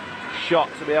miracle shot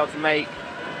to be able to make.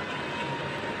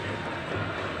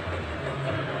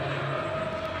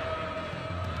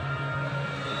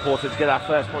 Important to get our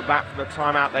first point back from the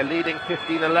timeout. They're leading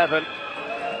 15-11.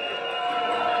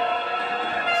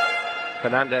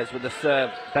 Fernandez with the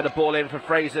serve. Better ball in for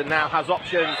Fraser. Now has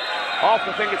options off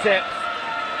the fingertips.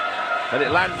 And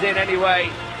it lands in anyway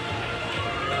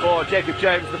for Jacob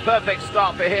Jones. The perfect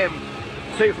start for him.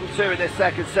 2 from 2 in this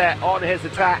second set on his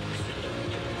attacks.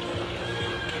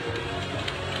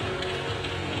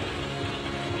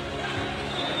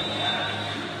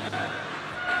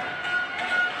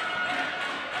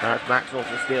 Now it's Max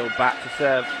Norton steal back to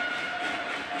serve.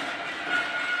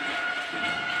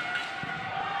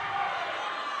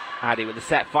 Addy with the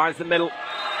set, finds the middle.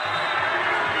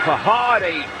 For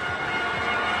Hardy.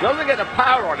 Doesn't get the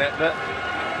power on it, but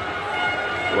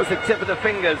it was the tip of the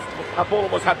fingers. That ball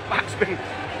almost had backspin.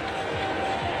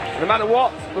 No matter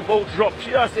what, the ball dropped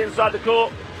just inside the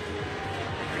court.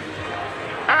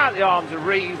 And the arms of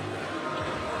Reeve.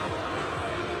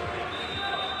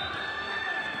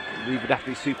 Reeve would have to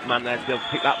be Superman there to be able to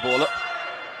pick that ball up.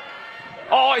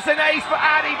 Oh, it's an ace for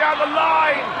Addy down the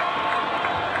line.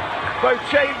 Both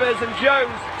Chambers and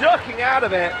Jones ducking out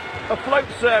of it. A float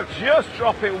serve just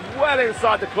dropping well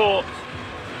inside the court.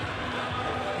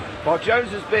 While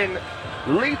Jones has been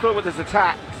lethal with his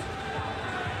attacks.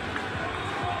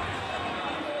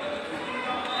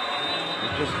 He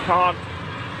just can't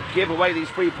give away these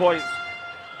 3 points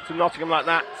to Nottingham like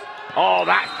that. Oh,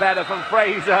 that's better from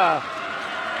Fraser.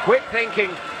 Quick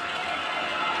thinking.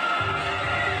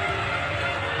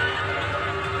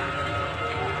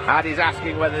 Addy's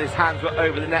asking whether his hands were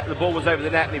over the net. The ball was over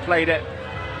the net and he played it.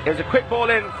 It was a quick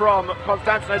ball in from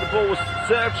Constantino. The ball was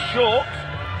served short.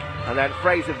 And then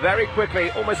Fraser very quickly,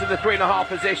 almost in the 3.5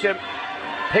 position,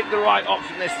 picked the right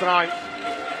option this time.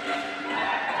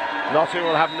 Nottingham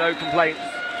will have no complaints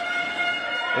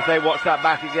if they watch that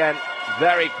back again.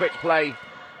 Very quick play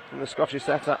from the Scottish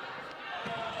setter.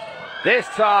 This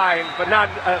time,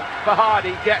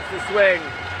 Hardy gets the swing.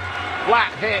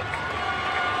 Flat hit.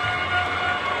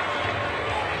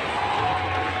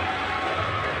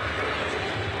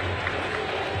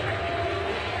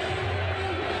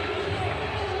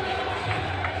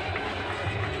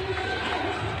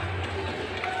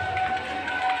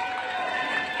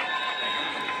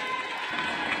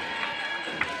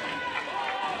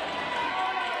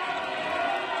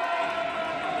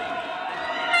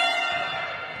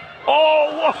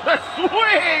 Oh, what a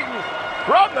swing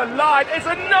from the line. It's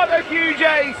another huge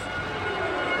ace.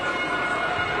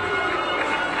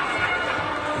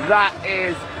 That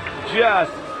is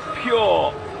just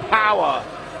pure power.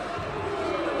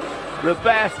 The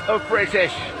best of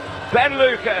British. Ben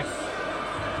Lucas.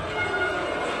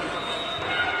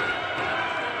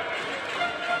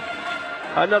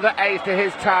 Another ace to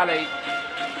his tally.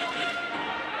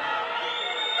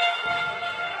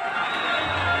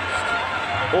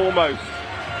 Almost.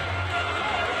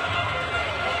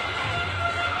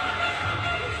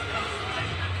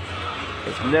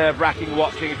 It's nerve-wracking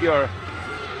watching if you're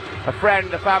a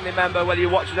friend, a family member, whether you're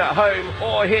watching at home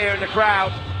or here in the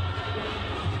crowd.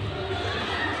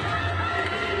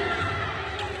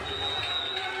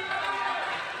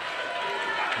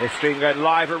 This stream going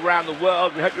live around the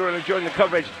world. We hope you're enjoying the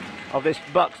coverage of this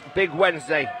BUCS Big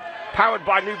Wednesday, powered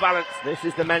by New Balance. This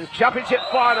is the men's championship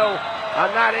final,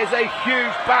 and that is a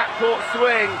huge backcourt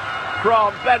swing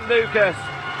from Ben Lucas,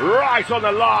 right on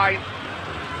the line.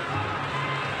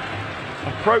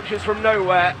 Approaches from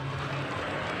nowhere,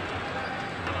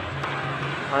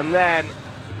 and then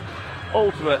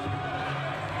ultimate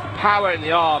power in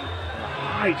the arm,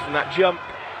 height from that jump.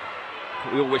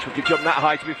 We all wish we could jump that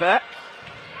high, to be fair.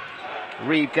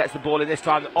 Reed gets the ball in this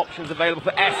time. The options available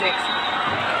for Essex.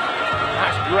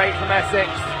 That's great from Essex.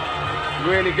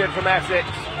 Really good from Essex.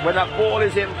 When that ball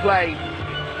is in play,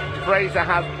 Fraser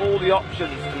has all the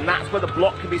options, and that's where the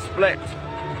block can be split.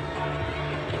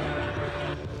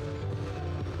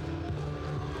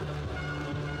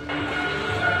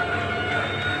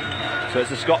 So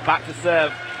it's a Scott back to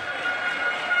serve.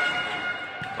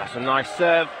 That's a nice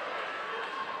serve.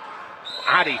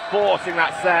 Addy forcing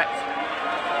that set.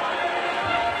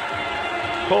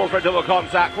 Calls for a double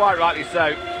contact, quite rightly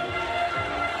so.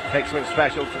 Takes something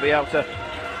special to be able to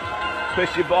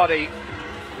twist your body,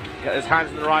 get his hands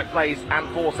in the right place, and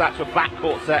force that to a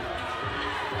backcourt set.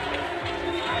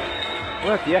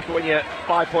 Worth the effort when you're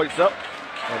 5 points up,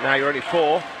 and now you're only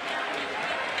 4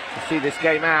 to see this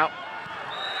game out.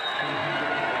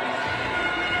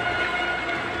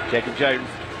 Jacob Jones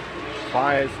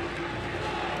fires.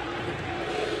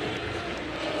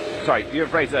 Sorry, Ewan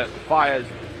Fraser fires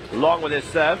long with his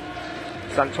serve.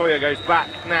 Santoyo goes back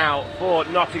now for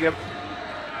Nottingham.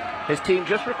 His team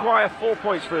just require 4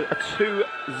 points for a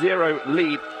 2-0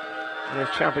 lead in this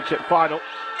championship final.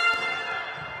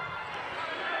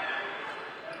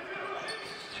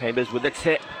 Chambers with the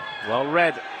tip. Well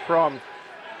read from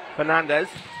Fernandez.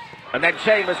 And then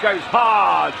Chambers goes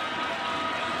hard.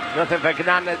 Nothing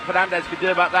Fernandez could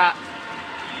do about that.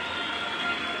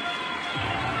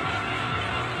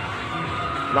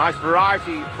 Nice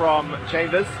variety from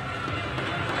Chambers.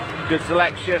 Good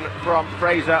selection from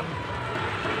Fraser.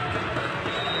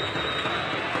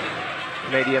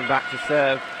 Canadian back to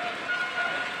serve.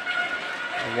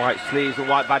 And white sleeves and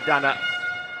white bandana.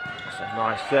 That's a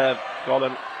nice serve.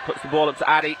 Golan puts the ball up to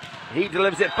Addy. He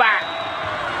delivers it back.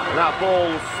 And that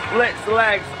ball splits the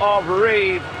legs of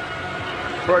Reed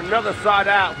for another side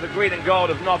out for the green and gold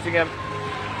of Nottingham.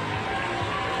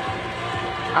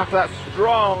 After that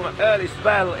strong early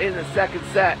spell in the second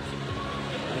set,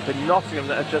 it's been Nottingham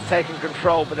that have just taken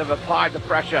control but have applied the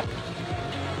pressure.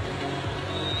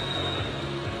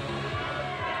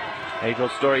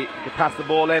 Age-old story, you can pass the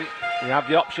ball in, you have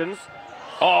the options.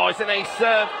 Oh, it's an ace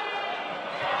serve.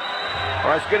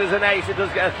 Or as good as an ace, it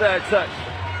does get a third touch.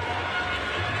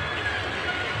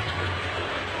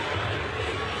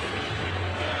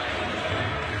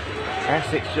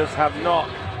 Essex just have not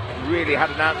really had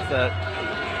an answer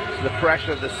to the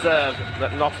pressure of the serve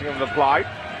that Nottingham have applied.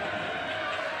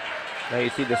 Now you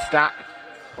see the stack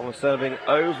on serving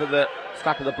over the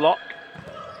stack of the block.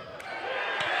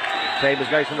 Chambers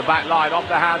goes from the back line, off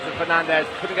the hands of Fernandez.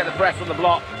 Couldn't get the press on the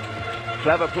block.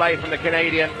 Clever play from the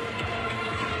Canadian.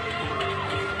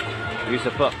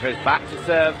 Yusuf Buck goes back to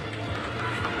serve.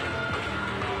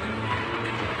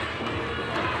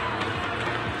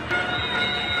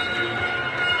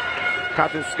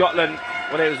 Captain Scotland,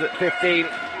 when he was at 15,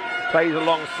 plays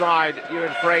alongside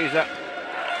Ewan Fraser.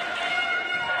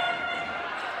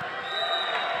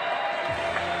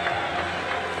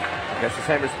 Gets the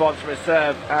same response from his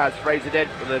serve as Fraser did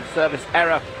with a service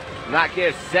error. And that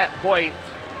gives set point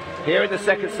here in the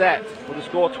second set with the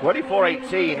score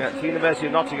 24-18 at the University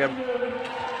of Nottingham.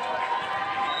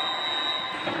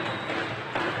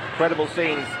 Incredible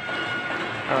scenes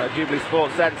at Jubilee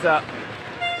Sports Centre.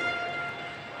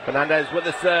 Fernandez with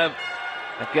the serve.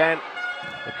 Again,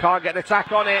 they can't get an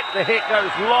attack on it. The hit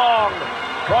goes long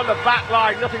from the back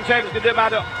line. Nothing Chambers can do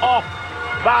about it. Off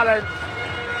balance.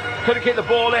 Couldn't keep the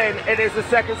ball in. It is the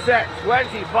second set,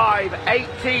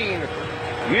 25-18.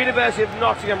 University of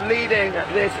Nottingham leading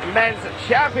this men's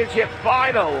championship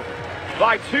final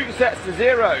by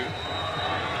 2-0.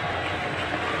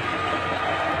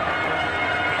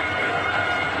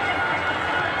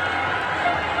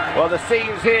 Well, the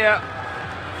scenes here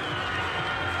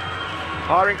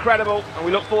are incredible, and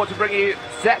we look forward to bringing you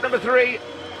set number 3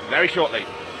 very shortly.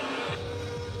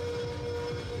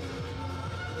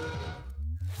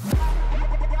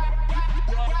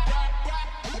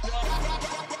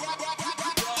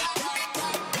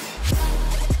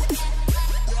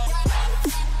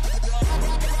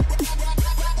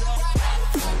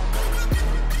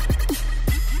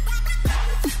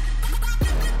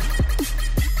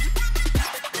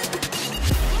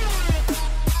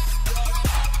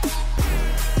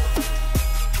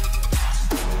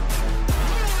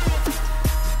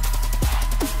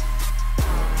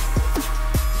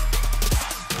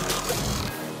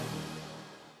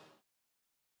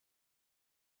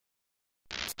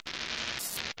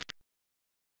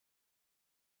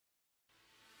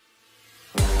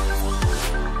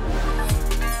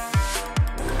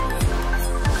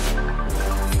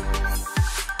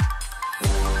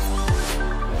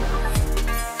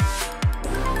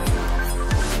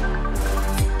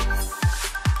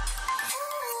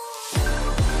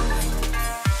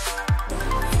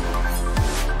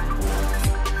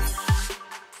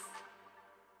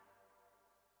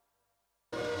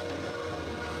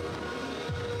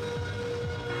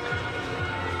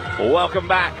 Welcome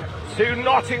back to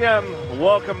Nottingham.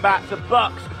 Welcome back to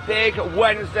BUCS Big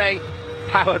Wednesday,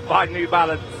 powered by New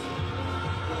Balance.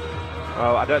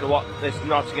 Oh, I don't know what this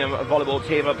Nottingham volleyball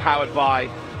team are powered by,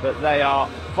 but they are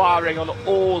firing on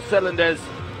all cylinders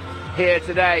here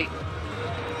today,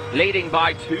 leading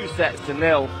by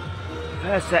 2-0.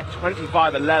 First set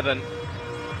 25-11,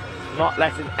 not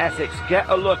letting Essex get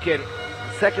a look in.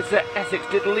 Second set, Essex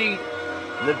did lead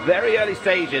in the very early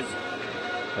stages,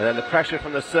 and then the pressure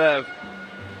from the serve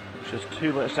was just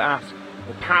too much to ask.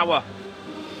 The power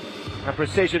and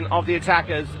precision of the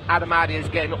attackers. Adam Addy is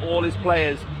getting all his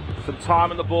players some time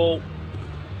on the ball,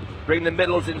 bring the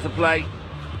middles into play.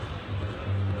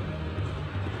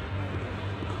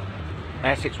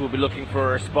 Essex will be looking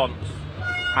for a response.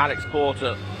 Alex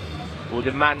Porter will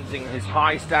demanding his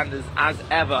high standards as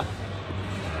ever.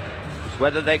 It's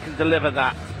whether they can deliver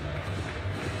that.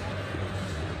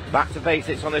 Back to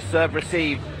basics on this serve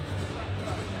receive.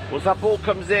 Once that ball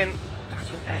comes in, that's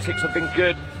when Essex have been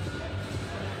good.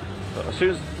 But as soon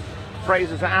as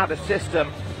Fraser's out of the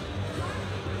system,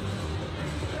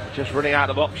 just running out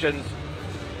of options.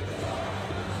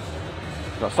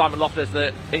 Got Simon Loftus,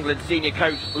 the England senior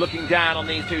coach, looking down on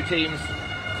these two teams.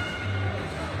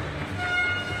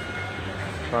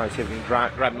 Trying to see if we can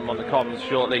grab him on the comms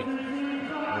shortly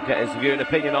and get his view and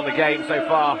opinion on the game so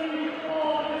far.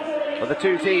 But the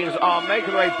two teams are making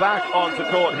their way back onto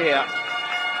court here.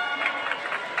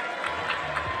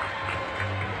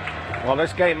 Well,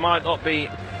 this game might not be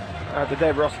at the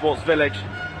David Ross Sports Village.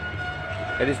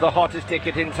 It is the hottest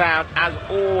ticket in town, as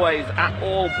always, at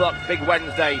all BUCS Big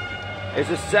Wednesday. It's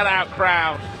a sellout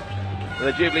crowd for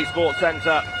the Jubilee Sports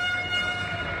Centre,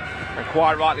 and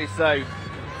quite rightly so.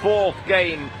 Fourth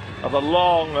game of a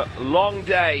long, long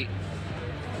day.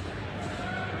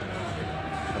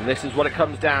 And this is what it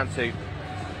comes down to.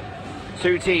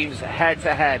 Two teams head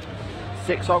to head,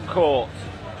 6 on court.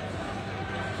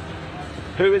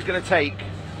 Who is going to take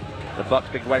the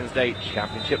BUCS Big Wednesday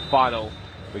Championship final?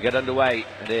 We get underway.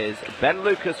 It is Ben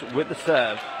Lucas with the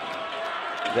serve.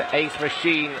 The ace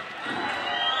machine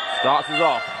starts us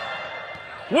off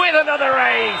with another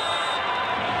ace.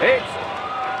 It's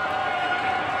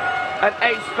an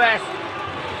ace fest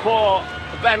for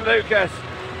Ben Lucas.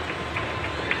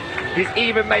 He's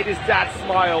even made his dad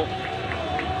smile.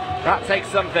 That takes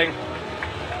something.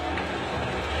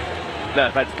 No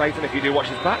offense, Clayton, if you do watch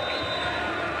his back.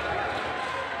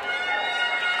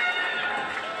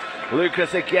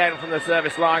 Lucas again from the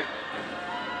service line.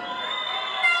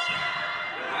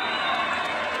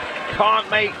 Can't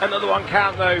make another one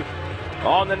count though.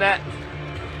 On the net.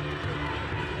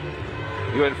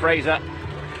 Ewan Fraser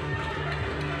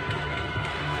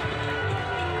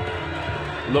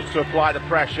looks to apply the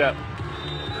pressure.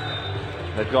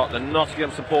 They've got the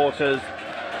Nottingham supporters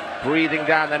breathing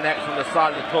down their necks from the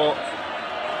side of the court.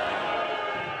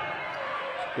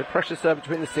 Good pressure serve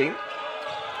between the team.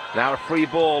 Now a free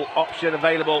ball option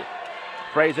available.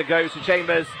 Fraser goes to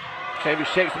Chambers. Chambers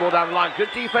shakes the ball down the line. Good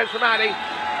defense from Addy.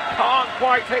 Can't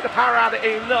quite take the power out of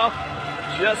it enough.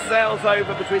 Just sails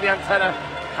over between the antenna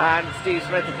and Steve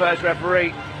Smith, the first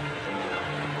referee.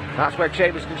 That's where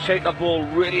Chambers can shake the ball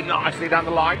really nicely down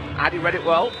the line. Addy read it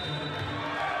well.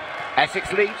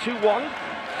 Essex lead 2-1.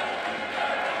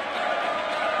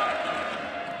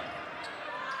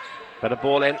 Better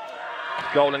ball in.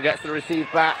 Golan gets the receive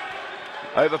back.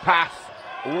 Overpass.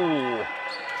 Ooh.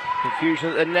 Confusion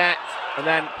at the net. And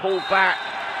then pulled back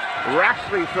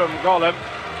rashly from Golan.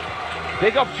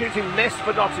 Big opportunity missed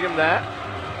for Nottingham there.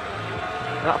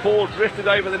 That ball drifted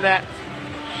over the net.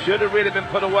 Should have really been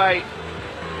put away.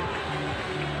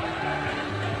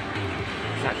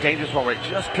 It's that dangerous one where it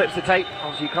just clips the tape.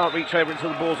 Obviously you can't reach over until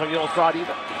the ball's on your side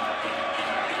either.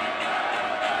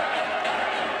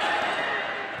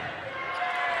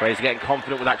 Fraser getting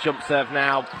confident with that jump serve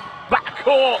now.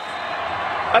 Backcourt!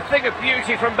 A thing of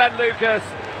beauty from Ben Lucas.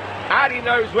 Addy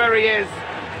knows where he is.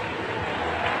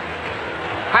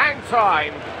 Hang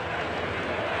time.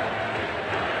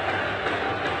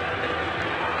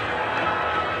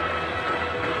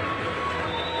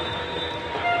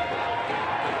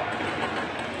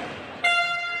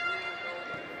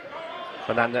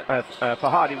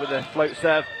 Fahadi with a float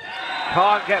serve.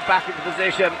 Can't get back into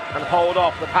position and hold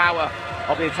off the power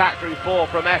of the attack through 4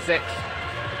 from Essex.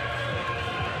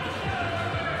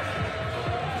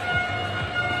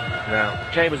 Now,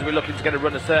 Chambers will be looking to get a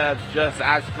run of serves, just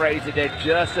as Fraser did,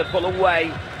 just to pull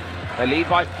away. They lead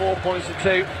by 4 points to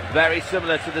 2, very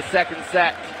similar to the second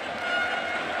set.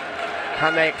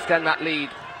 Can they extend that lead?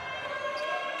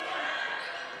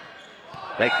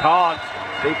 They can't,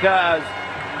 because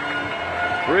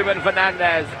Ruben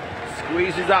Fernandez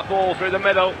squeezes that ball through the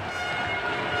middle.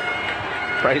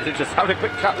 Fraser just having a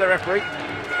quick chat with the referee.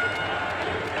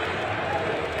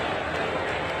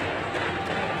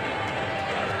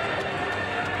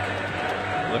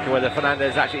 Looking whether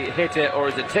Fernandez actually hit it, or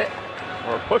is it tip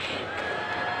or a push.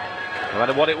 No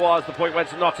matter what it was, the point went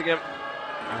to Nottingham.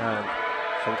 And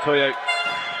Santoyo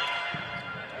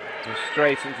goes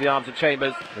straight into the arms of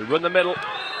Chambers, who run the middle.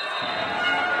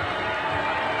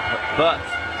 But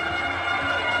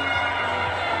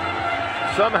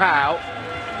somehow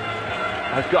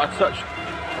has got a touch.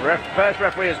 First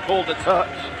referee has called the touch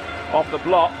off the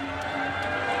block.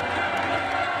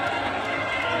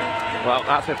 Well,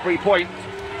 that's a 3 point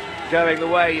going the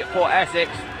way for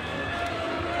Essex.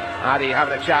 Addy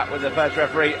having a chat with the first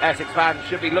referee. Essex fans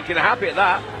should be looking happy at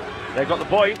that. They've got the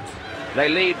point. They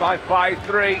lead by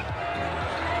 5-3.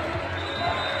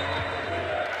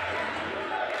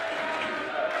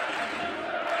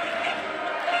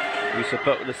 Yusuf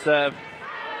with the serve.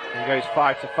 He goes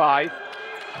 5-5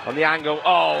 on the angle.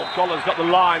 Oh, Collins got the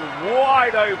line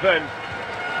wide open.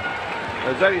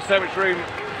 There's only so much room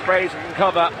Fraser can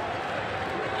cover.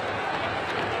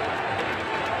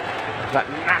 That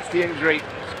nasty injury.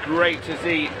 It's great to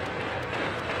see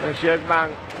this young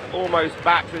man almost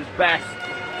back to his best,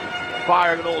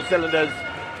 firing on all cylinders.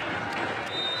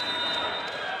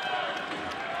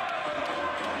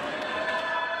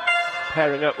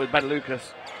 Pairing up with Ben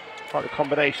Lucas, quite a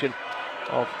combination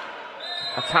of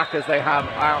attackers they have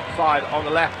outside on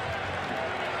the left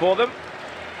for them.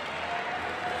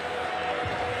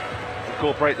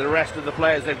 Incorporate the rest of the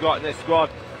players they've got in this squad,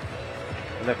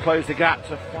 and they've closed the gap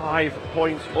to 5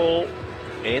 points all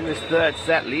in this third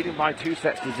set, leading by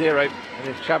 2-0 in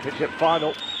this championship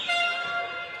final.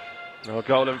 Now a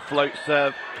golden float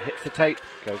serve hits the tape,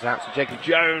 goes out to Jacob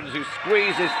Jones, who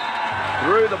squeezes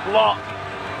through the block.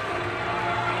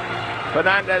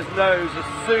 Fernandez knows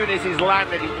as soon as he's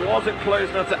landed he wasn't close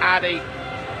enough to Addy.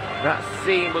 That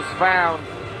seam was found.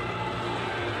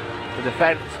 The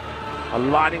defence are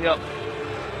lining up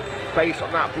based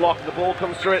on that block. The ball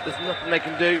comes through it, there's nothing they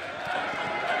can do.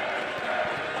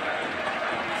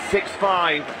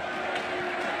 6-5.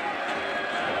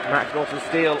 Max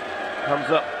Norton-Steele comes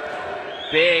up.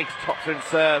 Big top-spin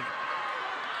serve.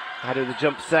 Addy with the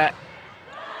jump set.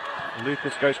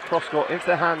 Lucas goes cross-court into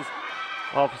the hands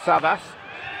of Savas.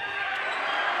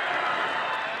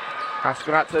 Has to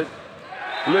go out to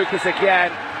Lucas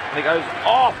again, and he goes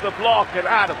off the block and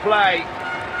out of play.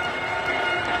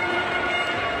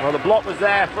 Well, the block was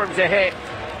there for him to hit,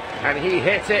 and he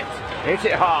hit it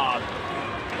hard.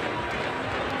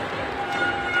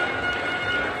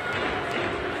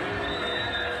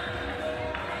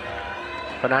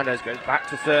 Fernandez goes back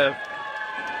to serve.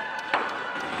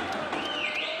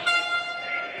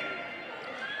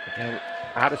 Again,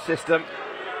 out of system.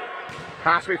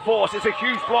 Has to be forced. It's a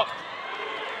huge block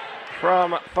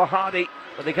from Fahadi,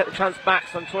 but they get the chance back.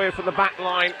 Santoyo from the back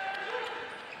line.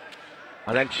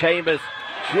 And then Chambers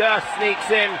just sneaks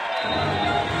in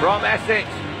from Essex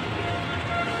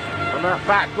on that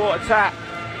backcourt attack.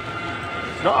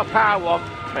 It's not a power one,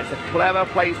 but it's a clever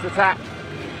placed attack.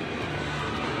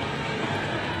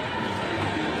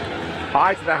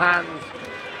 High to the hands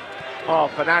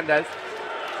of Fernandez.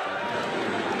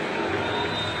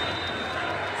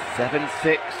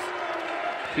 7-6.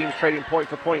 Teams trading point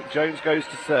for point. Jones goes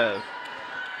to serve.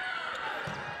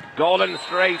 Golden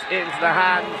straight into the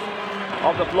hands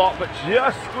of the block, but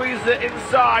just squeezes it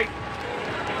inside.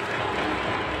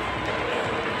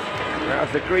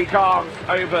 As the Greek arms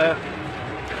over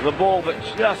the ball, but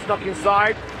just knock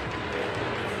inside.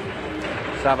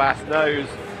 Savas knows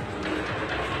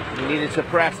he needed to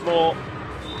press more.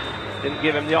 Didn't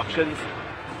give him the options.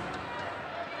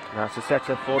 Now it's a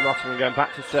setter for Nottingham going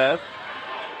back to serve.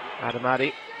 Adam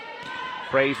Addy.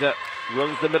 Fraser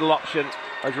runs the middle option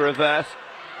as a reverse.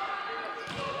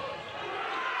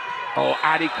 Oh,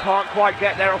 Addy can't quite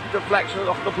get there off the deflection,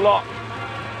 off the block.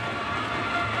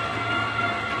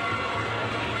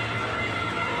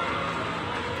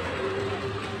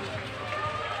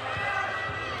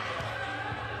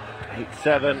 Eight,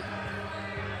 7.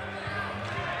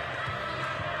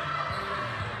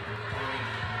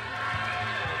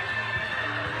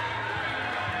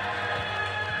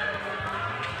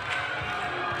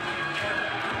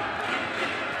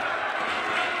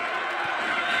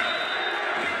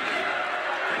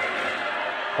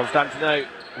 Constantino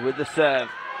with the serve,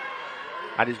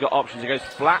 and he's got options. He goes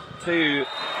flat to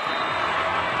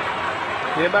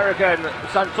the American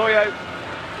Santoyo.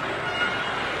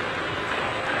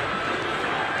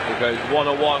 He goes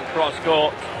one-on-one cross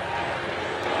court.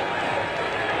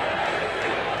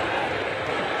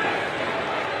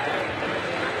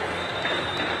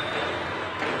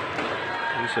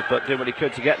 Yusuf but doing what he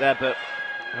could to get there, but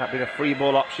that being a free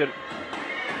ball option.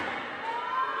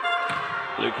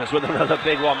 Lucas with another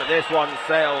big one, but this one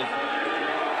sails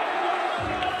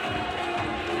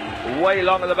way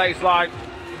long at the baseline.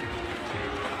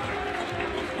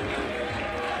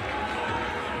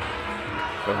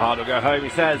 So hard will go home, he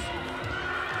says.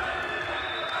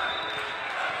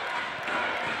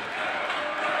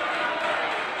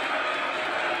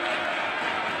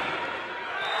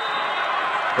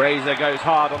 Fraser goes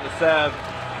hard on the serve.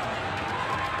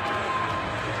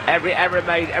 Every error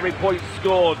made, every point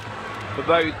scored for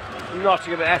both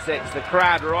Nottingham and Essex. The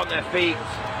crowd are on their feet,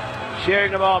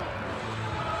 cheering them on.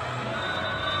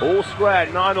 All square,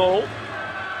 9-all.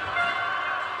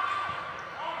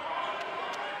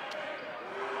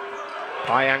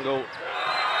 High angle.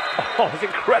 Oh, it's an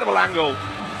incredible angle.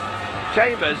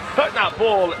 Chambers putting that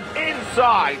ball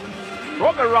inside,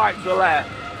 from the right to the left.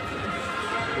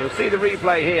 You'll see the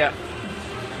replay here.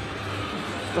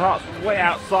 Starts way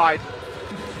outside.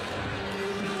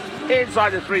 Inside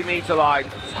the 3-metre line.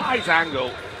 Tight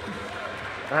angle.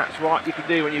 That's what you can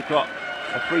do when you've got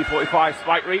a 3:45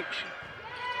 spike reach.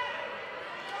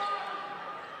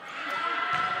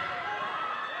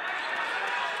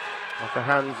 Off the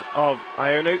hands of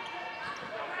Ionu.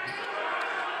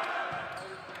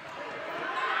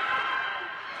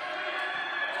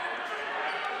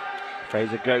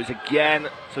 Fraser goes again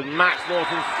to Max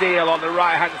Norton-Steele on the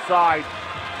right-hand side.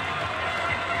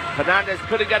 Fernandez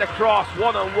couldn't get across,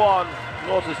 one-on-one.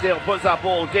 Norton-Steele puts that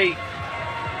ball deep.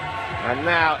 And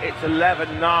now it's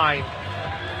 11-9.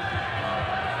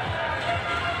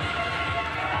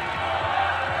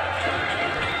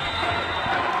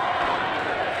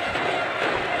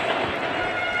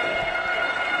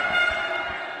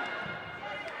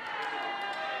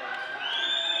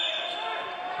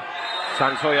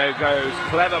 Santoyo goes,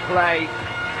 clever play.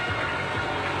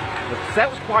 The set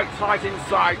was quite tight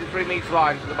inside the 3-metre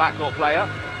line for the backcourt player,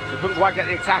 so couldn't quite get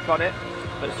the attack on it,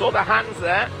 but saw the hands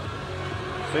there.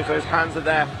 As soon as those hands are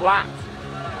there flat,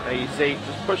 there you see,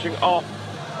 just pushing off.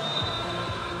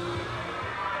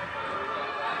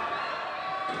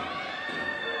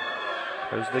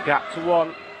 Goes the gap to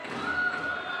 1.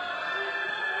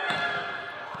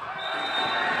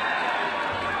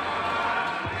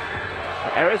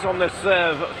 Errors on the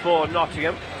serve for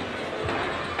Nottingham.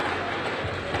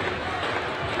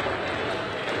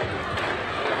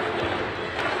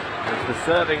 It's the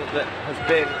serving that has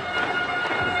been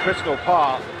the critical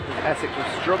part, because Essex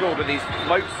has struggled with these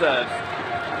float serves.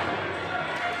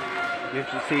 You have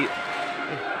to see if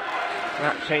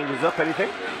that changes up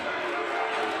anything.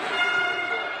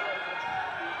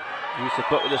 Yusuf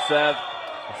Butt with the serve.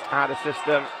 It's out of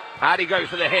system. And he goes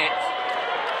for the hit.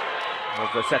 Of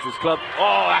the setters club.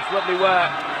 Oh, that's lovely work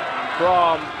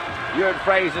from Ewan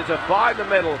Fraser to find the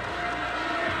middle.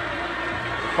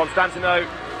 Constantino.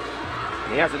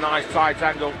 He has a nice tight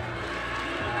angle.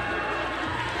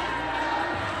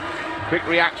 Quick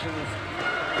reactions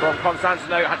from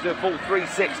Constantino. Had to do a full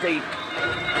 360.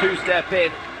 2-step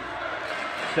in.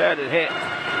 Turn and hit.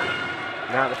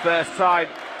 Now the first time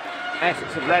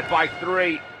Essex have led by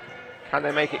 3. Can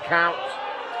they make it count?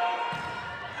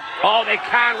 Oh, they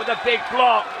can with a big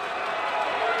block.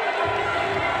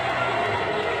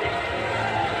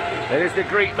 It is the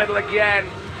Greek middle again.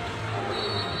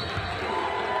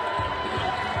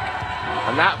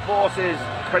 And that forces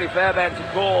Freddie Fairbairn to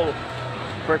call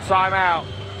for a timeout.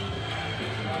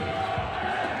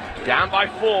 Down by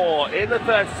 4 in the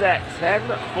third set,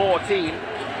 10-14.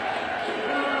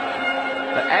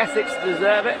 But Essex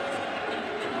deserve it.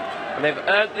 And they've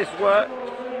earned this work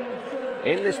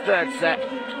in this third set.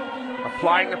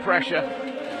 Applying the pressure.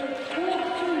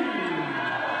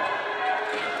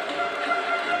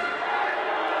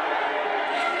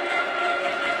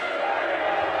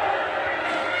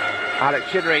 Alec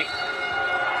Chinnery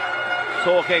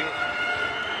talking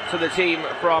to the team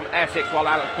from Essex while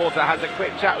Alex Porter has a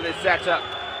quick chat with his setter.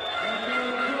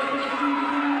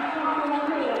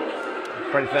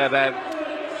 Freddie Fairbairn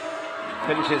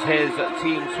finishes his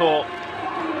team talk.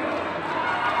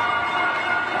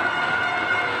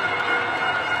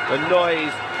 The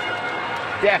noise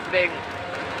deafening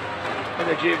in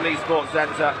the Jubilee Sports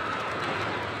Centre.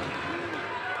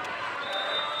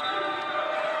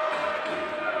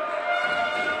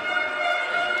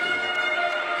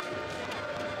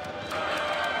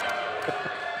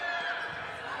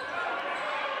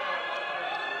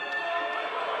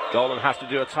 Dolan has to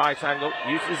do a tight angle,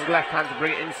 uses his left hand to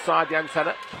bring it inside the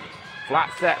antenna.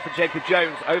 Flat set for Jacob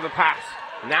Jones, overpass.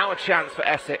 Now a chance for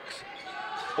Essex.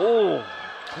 Oh!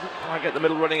 Couldn't quite get the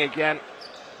middle running again.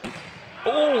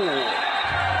 Oh!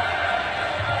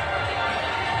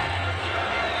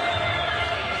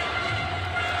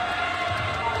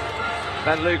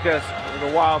 Ben Lucas with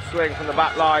a wild swing from the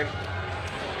back line.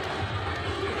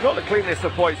 Not the cleanest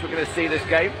of points we're going to see this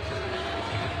game.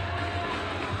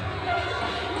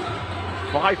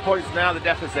 5 points now, the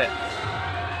deficit.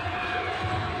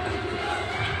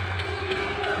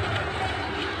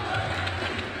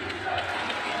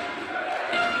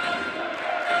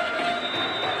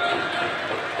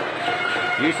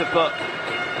 Yusuf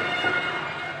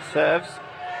serves.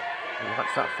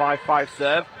 That's that 5-5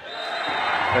 serve.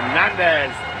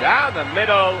 Fernandez down the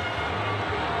middle.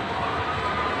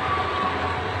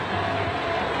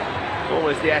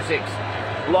 Always the Essex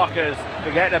blockers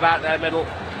forgetting about their middle.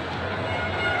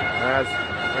 As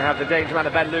we have the danger man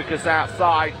of Ben Lucas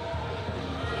outside.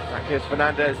 That gives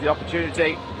Fernandez the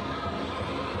opportunity.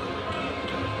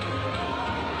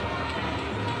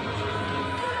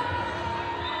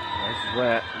 This is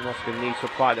where Nottingham needs to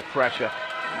apply the pressure.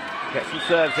 Get some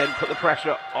serves in, put the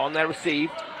pressure on their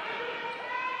receive.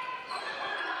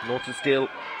 Norton still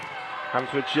having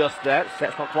to adjust there.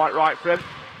 Set's not quite right for him.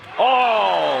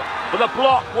 Oh, but the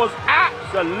block was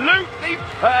absolutely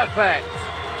perfect.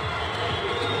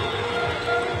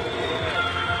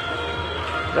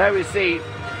 There we see,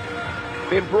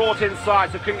 being brought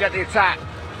inside so couldn't get the attack,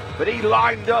 but he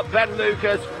lined up Ben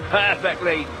Lucas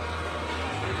perfectly.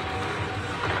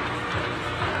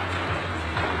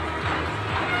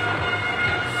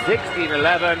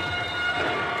 (16-11).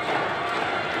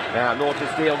 Now Norton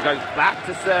Steele goes back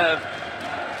to serve.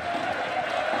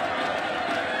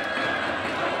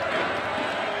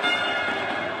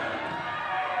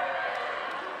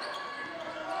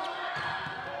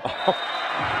 Oh.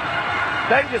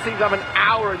 Ben just seems to have an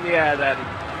hour in the air then.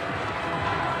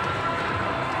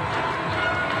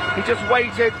 He just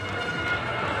waited,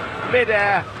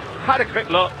 mid-air, had a quick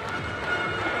look,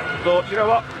 thought, you know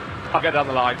what, I'll get down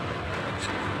the line.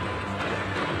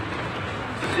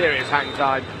 Serious hang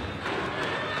time.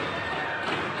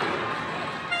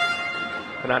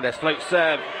 Fernandez float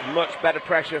serve, much better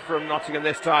pressure from Nottingham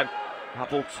this time. That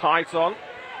ball tight on.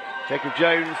 Jacob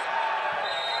Jones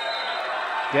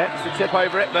gets the tip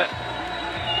over it, but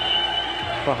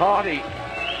for Hardy,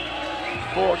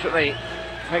 fortunately,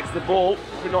 takes the ball.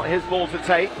 Probably not his ball to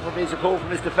take. Probably needs a call from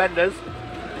his defenders.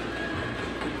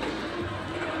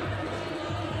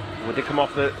 Would they come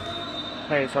off the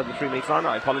play inside the 3-metre line?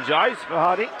 I apologise for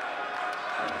Hardy.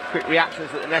 Quick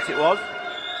reactions at the net it was.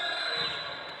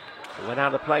 Went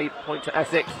out of play, point to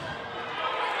Essex.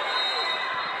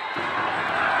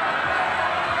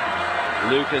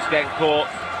 Lucas getting caught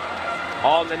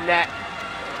on the net.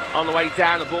 On the way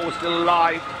down, the ball was still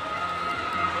alive.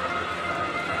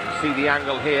 See the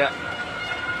angle here.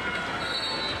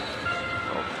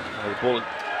 Oh, the ball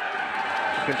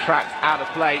contracts out of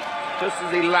play just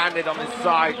as he landed on his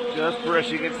side, just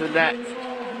brushing into the net.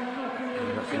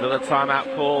 And that's another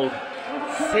timeout called.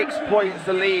 6 points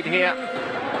to lead here.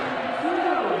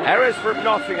 Errors from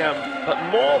Nottingham, but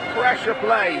more pressure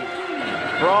play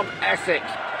from Essex.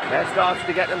 They're starting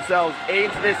to get themselves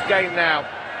into this game now.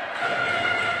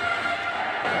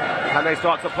 And they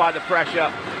start to apply the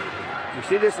pressure. You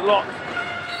see this a lot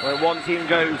when one team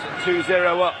goes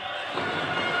 2-0 up.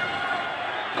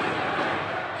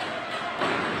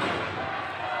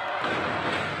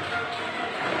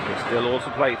 It's still all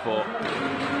to play for.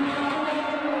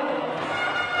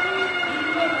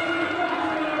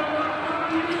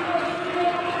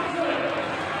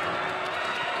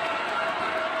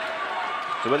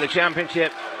 To win the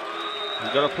championship,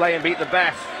 you've got to play and beat the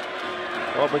best.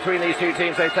 Well, between these two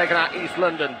teams, they've taken out East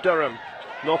London, Durham,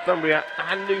 Northumbria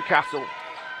and Newcastle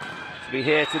to be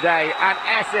here today. And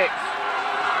Essex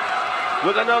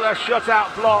with another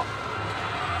shutout block.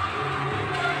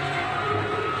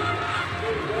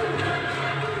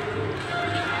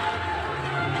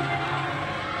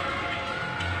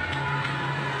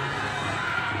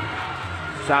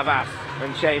 Savas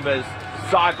and Chambers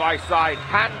side by side,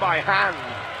 hand by hand.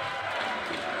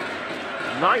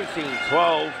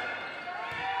 19-12.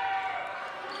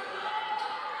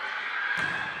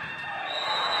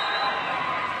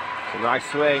 It's a nice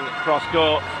swing, cross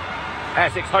court.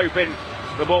 Essex hoping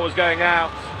the ball was going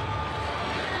out.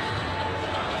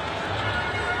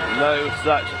 No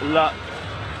such luck.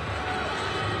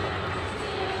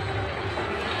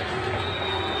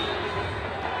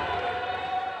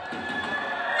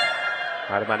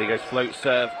 Adamandi goes float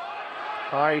serve.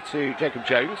 High to Jacob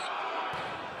Jones.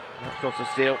 That's not a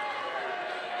steal.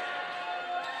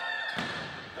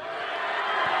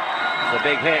 It's a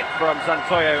big hit from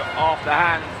Santoyo off the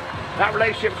hand. That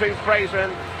relationship between Fraser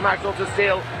and Max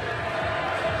Steele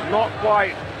not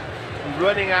quite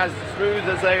running as smooth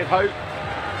as they had hoped.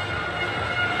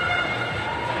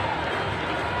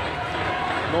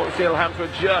 Nottingham to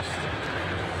adjust.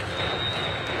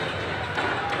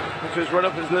 Into his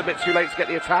run-up, it's a little bit too late to get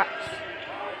the attacks.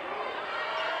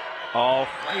 Oh,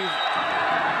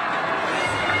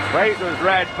 Fraser was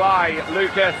read by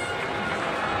Lucas.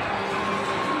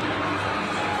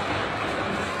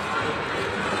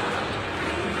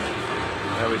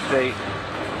 There we see.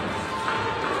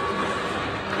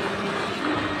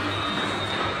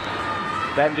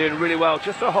 Ben doing really well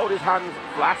just to hold his hands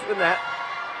flat at the net,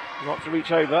 not to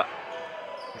reach over.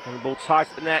 And the ball tight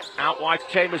at the net, out wide to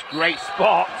Chambers, great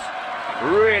spot.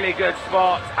 Really good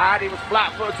spot, and he was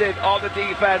flat-footed on the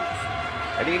defence,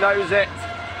 and he knows it.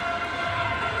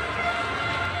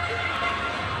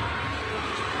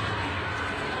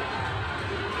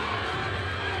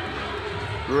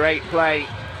 Great play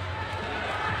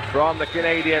from the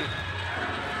Canadian.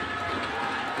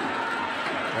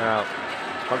 Now,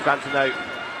 Constantino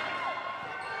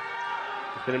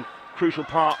has been a crucial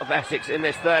part of Essex in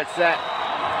this third set.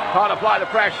 Can't apply the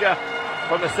pressure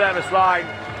from the service line.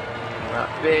 That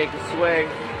big swing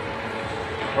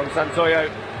from Santoyo.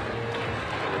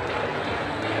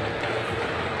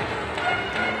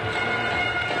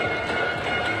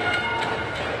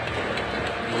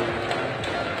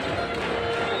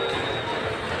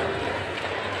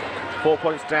 Four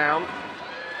points down.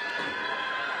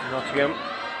 Nottingham.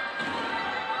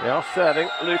 They are serving.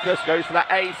 Lucas goes for that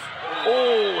ace.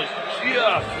 Oh, it's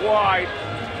just wide.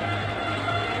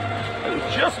 It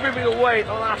was just moving away at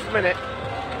the last minute.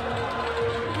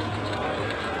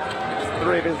 It's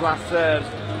 3 of his last serves.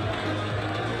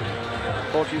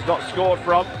 Unfortunately, he's not scored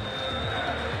from.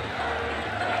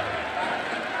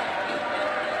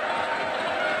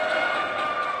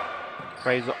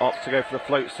 Fraser opts to go for the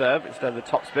float serve instead of the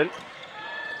topspin.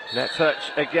 Net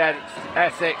touch against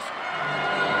Essex.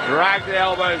 Drag the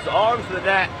elbows onto the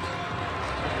net.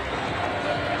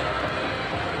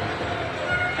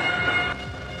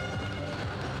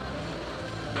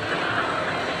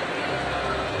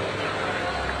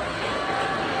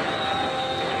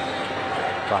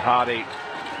 Bahadi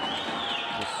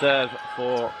will serve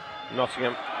for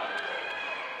Nottingham.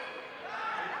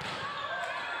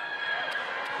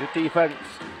 Good defence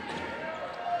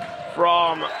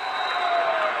from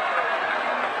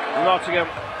Nottingham,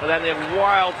 but then the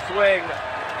wild swing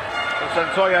from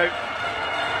Santoyo.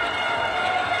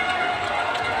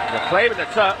 They're claiming the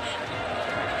touch.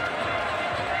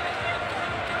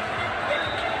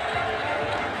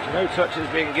 No touches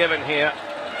being given here.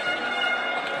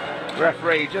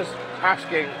 Referee just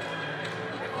asking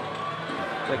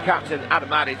the captain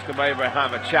Adam Addy to come over and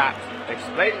have a chat,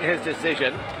 explaining his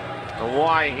decision and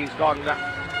why he's gone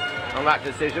on that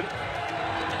decision.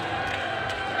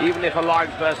 Even if a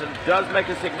linesperson does make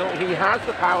a signal, he has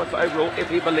the power to overrule if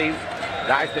he believes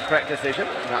that is the correct decision,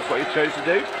 and that's what he chose to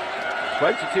do.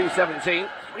 22-17,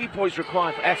 3 points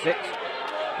required for Essex.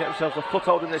 Get themselves a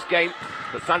foothold in this game,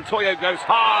 but Santoyo goes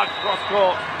hard cross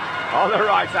court on the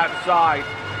right hand side.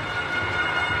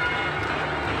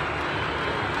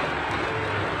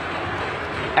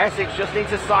 Essex just needs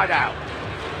to side out.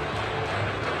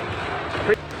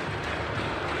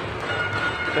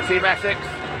 For Team Essex.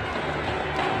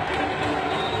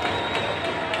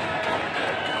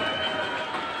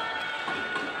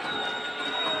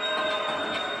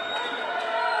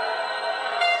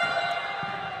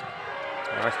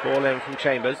 Nice ball in from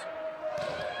Chambers.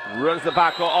 Runs the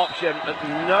backcourt option, but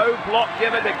no block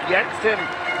given against him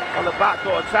on the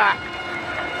backcourt attack.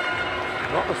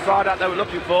 Not the side out they were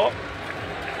looking for.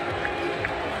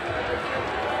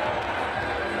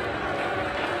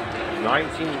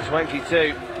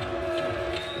 (19-22).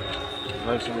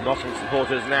 Most of the Nottingham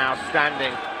supporters now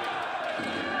standing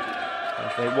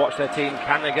as they watch their team.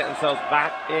 Can they get themselves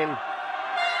back in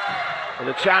with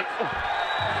a chance?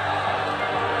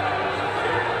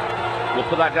 We'll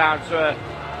put that down to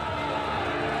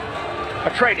a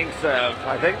training serve,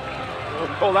 I think.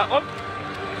 We'll call that one.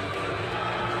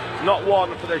 Not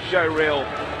one for the show reel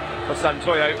for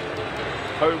Santoyo.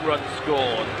 Home run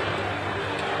scored.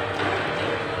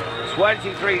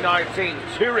 23-19,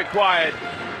 2 required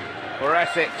for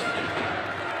Essex.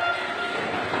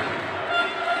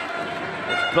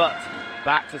 It's Butt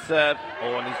back to serve.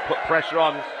 Oh, and he's put pressure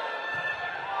on.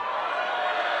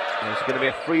 And it's going to be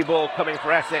a free ball coming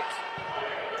for Essex.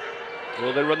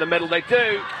 Will they run the middle? They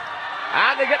do.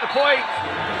 And they get the point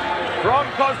from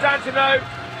Constantino.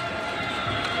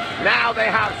 Now they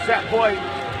have set point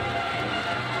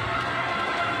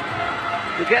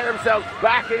to get themselves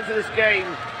back into this game.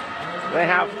 They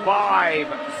have 5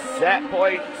 set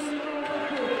points.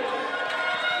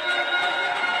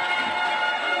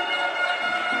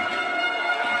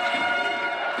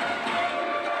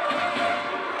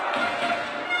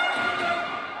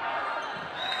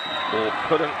 or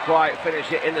couldn't quite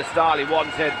finish it in the style he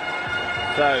wanted.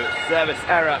 So, service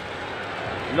error.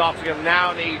 Nottingham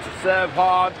now need to serve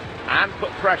hard and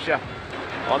put pressure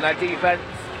on their defence.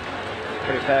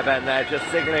 Pretty fair Ben there, just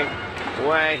signalling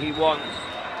where he wants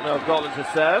Golden to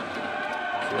serve.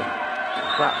 So,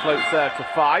 flat float serve to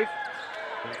 5.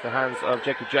 Into the hands of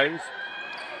Jacob Jones.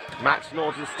 Max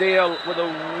Norton-Steele with a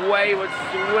wayward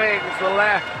swing to the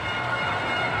left.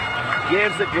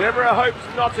 Gives a glimmer of hope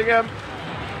to Nottingham.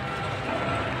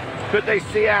 Could they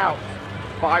see out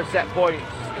 5 set points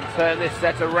and turn this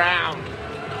set around?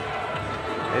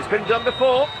 It's been done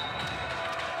before.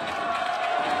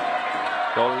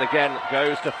 Golden again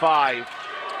goes to 5.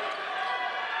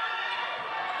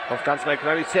 Constantino can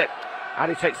only tip. And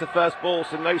he takes the first ball,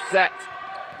 so no set.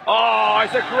 Oh,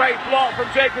 it's a great block from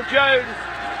Jacob Jones.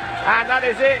 And that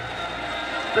is it.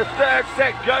 The third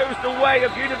set goes the way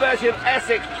of University of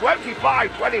Essex,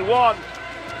 25-21.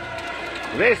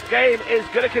 This game is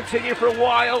going to continue for a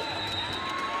while.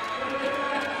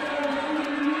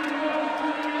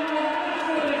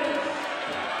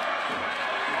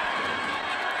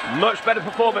 Much better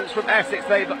performance from Essex.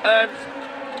 They've earned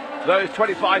those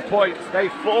 25 points. They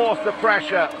forced the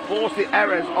pressure, forced the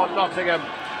errors on Nottingham.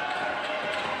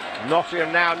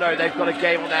 Nottingham now know they've got a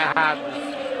game on their hands.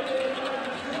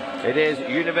 It is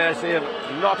University of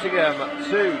Nottingham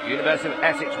 2, University of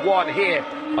Essex 1 here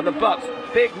on the BUCS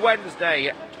Big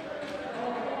Wednesday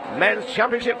Men's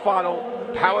Championship Final,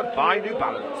 powered by New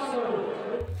Balance.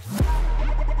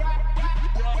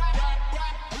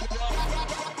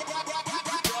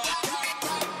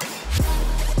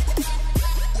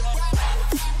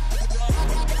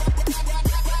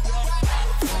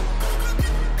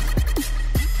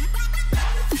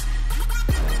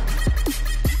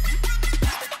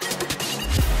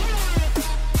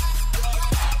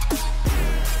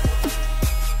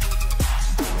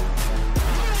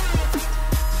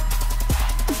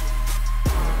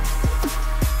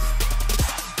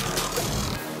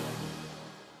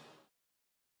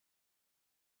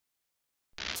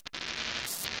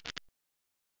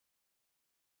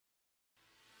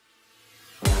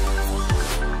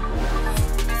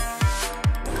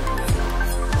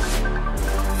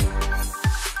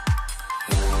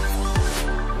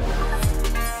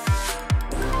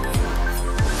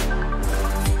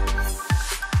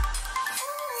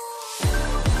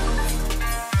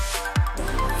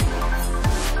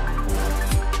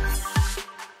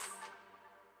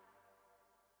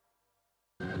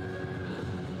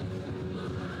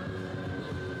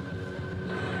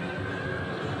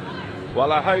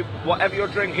 Well, I hope whatever you're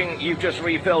drinking, you've just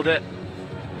refilled it.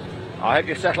 I hope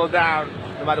you settle down,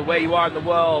 no matter where you are in the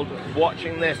world,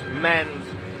 watching this men's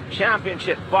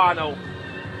championship final.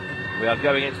 We are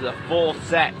going into the 4th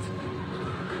set.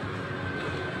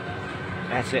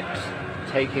 Essex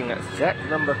taking set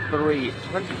number 3,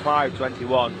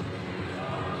 25-21.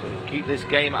 Keep this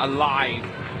game alive.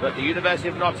 But the University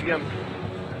of Nottingham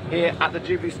here at the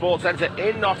Jubilee Sports Centre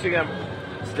in Nottingham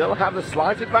still have the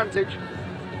slight advantage.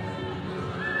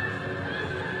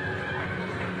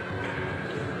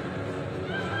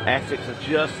 Essex have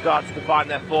just started to find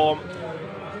their form.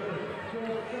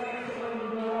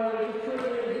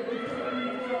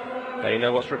 They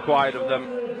know what's required of them.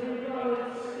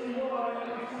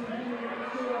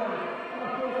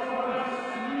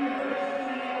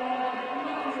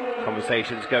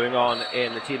 Conversations going on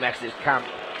in the Team Essex camp.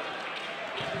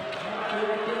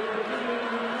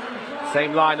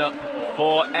 Same lineup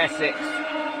for Essex.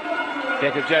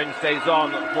 Jacob Jones stays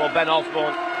on for Ben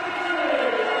Osborne.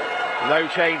 No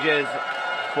changes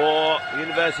for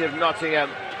University of Nottingham.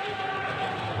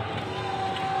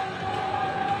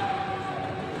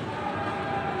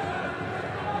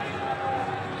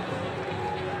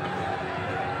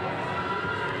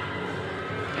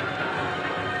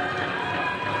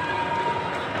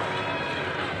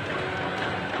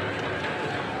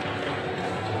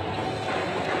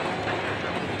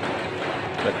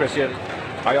 So Christian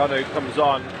Ionu comes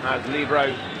on as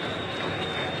libero,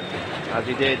 as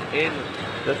he did in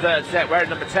the 3rd set, wearing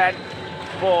number 10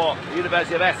 for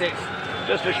University of Essex,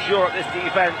 just to shore up this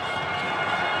defence.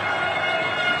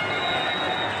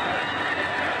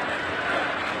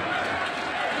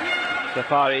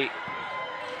 Safari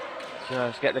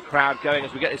just get the crowd going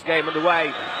as we get this game underway.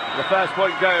 The first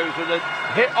point goes with a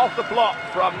hit off the block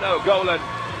from Noah Golan.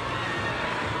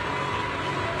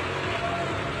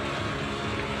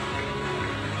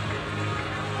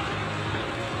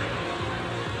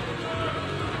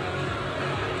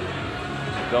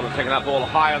 Golan taking that ball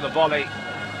high on the volley,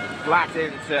 flat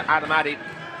into Adam Addy,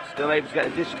 still able to get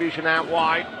the distribution out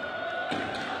wide.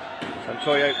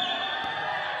 Santoyo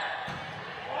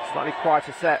Slightly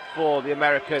quieter set for the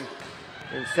American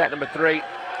in set number 3.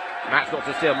 Max got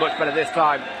to steal, much better this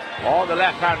time on the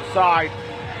left-hand side.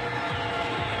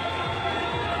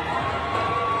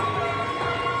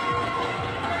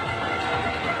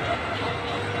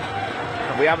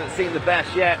 And we haven't seen the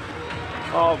best yet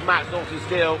of Max Norton's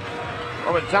steal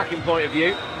from an attacking point of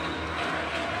view.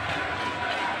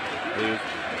 He was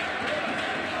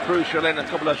crucial in a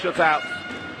couple of shutouts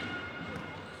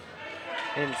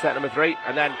in set number 3,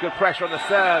 and then good pressure on the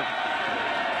serve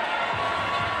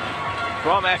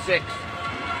from Essex.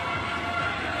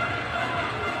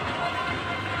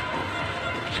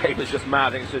 Chambers just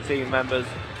mouthing to the team members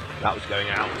that was going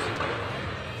out.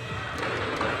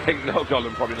 I think Noel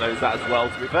Golden probably knows that as well,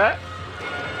 to be fair.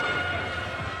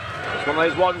 It's one of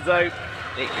those ones though,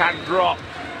 it can drop.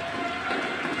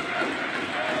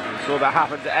 We saw that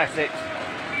happen to Essex.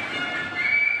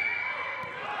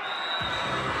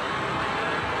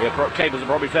 Yeah, Chambers will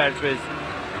probably turn to his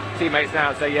teammates now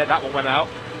and say, yeah, that one went out.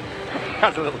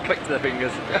 Has a little click to the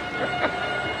fingers.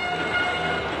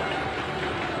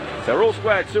 So we're all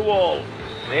squared 2-all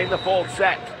in the 4th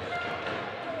set.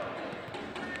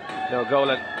 No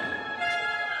Golan.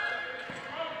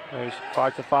 Goes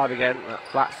 5-5 again. That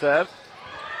flat serve.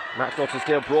 Max Norton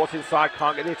still brought inside,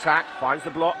 can't get the attack, finds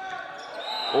the block.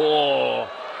 Oh,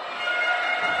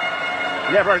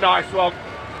 never a nice one.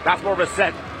 That's more of a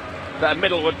set that a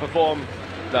middle would perform.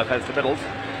 No offense to middles.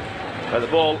 But the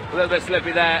ball a little bit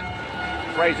slippy there.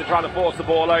 Fraser trying to force the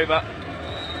ball over.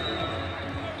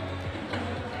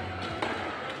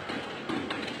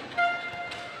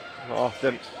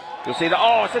 Often you'll see that.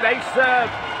 Oh, it's an ace serve.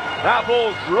 That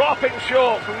ball dropping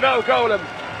short from no Golem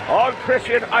on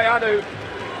Christian Ayanu.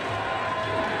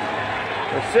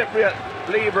 The Cypriot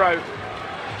Libro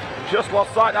just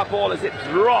lost sight of that ball as it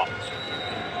dropped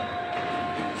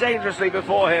dangerously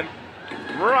before him,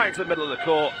 right into the middle of the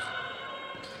court.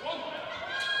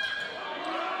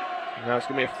 Now it's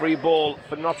going to be a free ball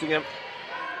for Nottingham.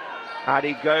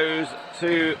 Addy goes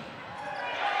to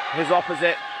his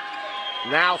opposite.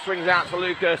 Now swings out to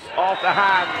Lucas, off the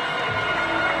hand.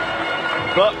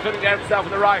 But couldn't get himself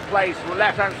in the right place. From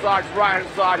left-hand side to right-hand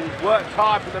side. He worked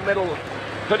hard from the middle.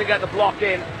 Couldn't get the block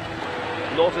in.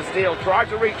 Norton Steele tried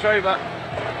to reach over,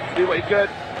 do what he could.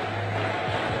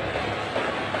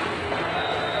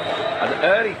 An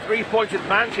early 3-point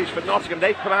advantage for Nottingham.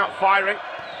 They've come out firing.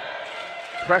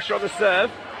 Pressure on the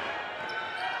serve.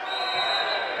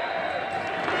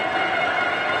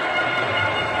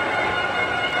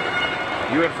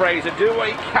 Ewan Fraser do what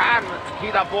he can to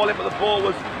keep that ball in, but the ball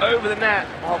was over the net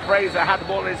while Fraser had the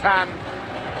ball in his hand.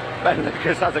 Ben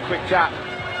Lucas has a quick chat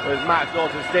with Max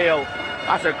Norton Steele.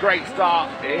 That's a great start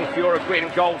if you're a green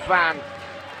and gold fan.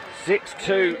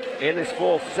 6-2 in this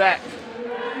 4th set.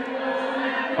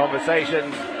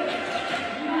 Conversations.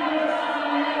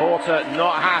 Porter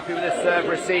not happy with the serve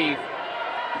receive.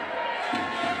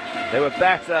 They were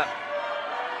better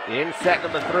in set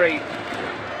number 3.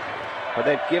 But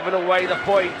they've given away the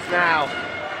points now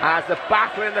as the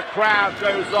battle in the crowd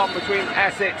goes on between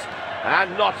Essex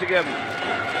and Nottingham.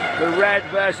 The red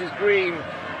versus green.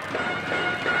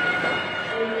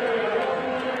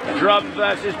 Drum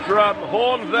versus drum.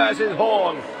 Horn versus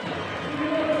horn.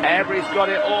 Everybody's got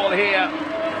it all here.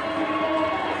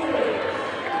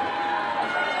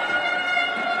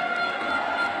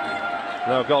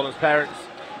 No, Golden's parents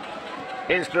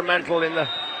instrumental in the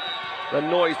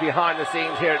noise behind the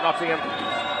scenes here at Nottingham.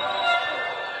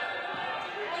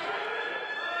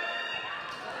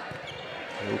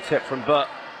 A little tip from Butt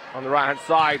on the right-hand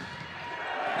side.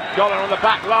 Golden on the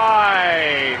back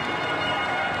line.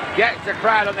 Gets the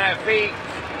crowd on their feet.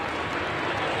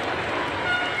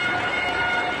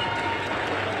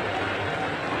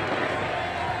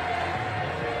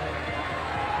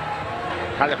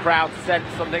 And the crowd sense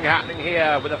something happening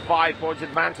here with a 5-point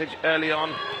advantage early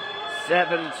on.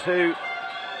 7-2.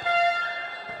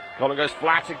 Golden goes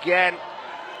flat again.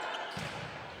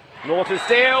 Norton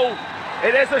Steele.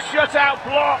 It is a shutout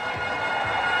block.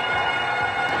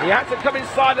 He had to come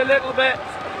inside a little bit.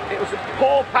 It was a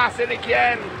poor pass in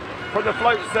again from the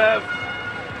float serve.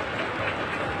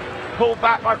 Pulled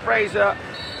back by Fraser.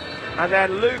 And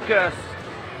then Lucas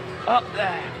up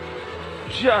there.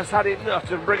 Just had enough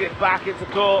to bring it back into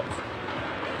court.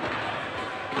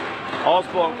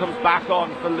 Osborne comes back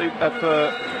on for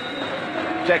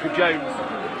Jacob Jones.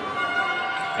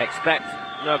 Expect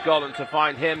no Golden to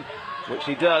find him, which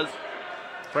he does.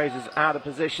 Fraser's out of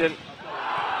position,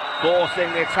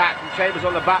 forcing the attack from Chambers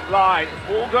on the back line.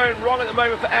 It's all going wrong at the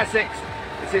moment for Essex.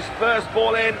 It's his first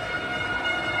ball in.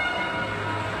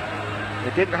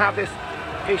 They didn't have this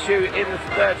issue in the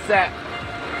 3rd set.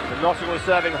 But Nottingham was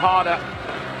serving harder.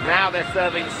 Now they're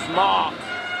serving smart.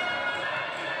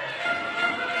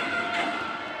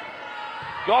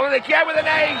 Got it again with an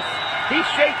ace. He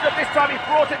shaped up this time. He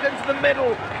brought it into the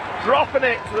middle, dropping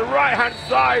it to the right-hand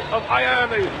side of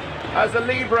Ionu as a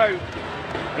libero.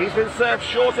 He's been served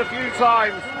short a few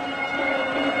times.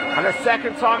 And a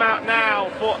second time out now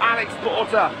for Alex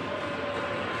Porter.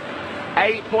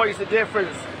 8 points the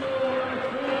difference.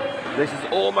 This is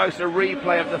almost a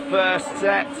replay of the first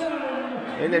set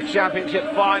in the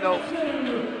championship final.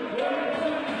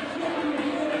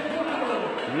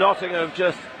 Nottingham have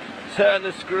just turned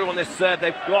the screw on this serve.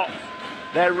 They've got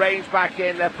their range back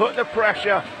in. They're putting the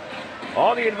pressure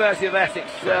on the University of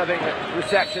Essex serving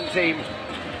reception team.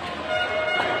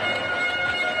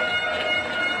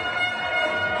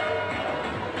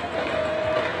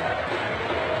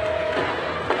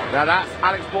 Now that's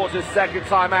Alex Porter's second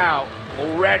time out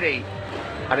already,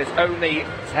 and it's only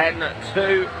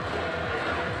 10-2.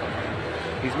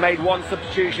 He's made one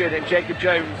substitution in Jacob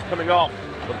Jones coming off,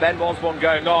 but Ben Osborne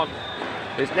going on.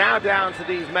 It's now down to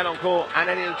these men on court and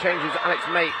any of the changes Alex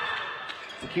makes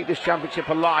to keep this championship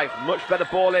alive. Much better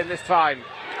ball in this time.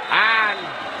 And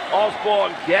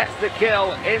Osborne gets the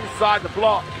kill inside the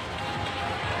block.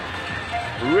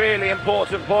 Really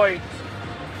important point.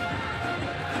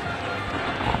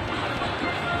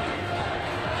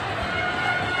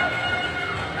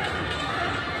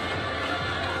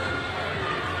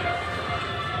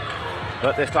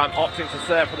 But this time opting to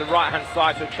serve from the right-hand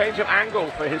side, so a change of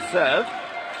angle for his serve.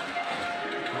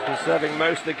 He's been serving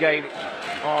most of the game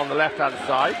on the left-hand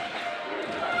side.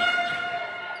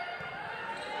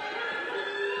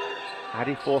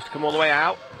 Addy forced to come all the way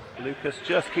out. Lucas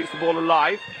just keeps the ball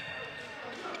alive.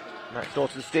 Max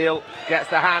Norton steal, gets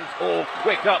the hands,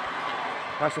 quick up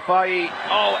by Safai.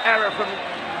 Error from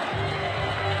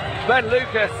Ben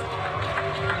Lucas.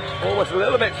 Almost a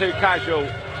little bit too casual.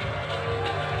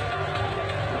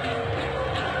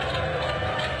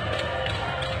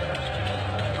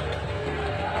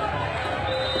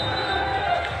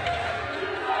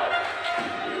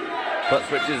 But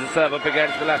switches the serve up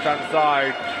against the left-hand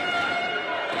side.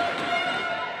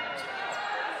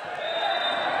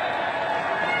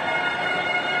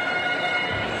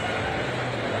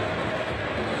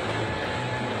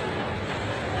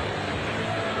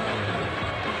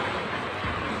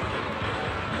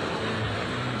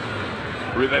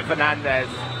 Ruben Fernandez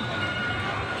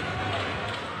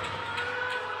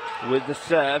with the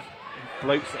serve.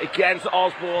 Floats again to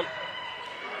Osborne.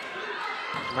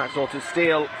 Max Orton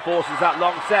steal, forces that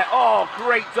long set.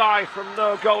 Great dive from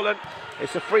Noah Golan.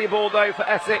 It's a free ball though for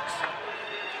Essex.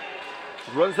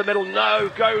 Runs the middle,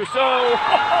 goes goes Norton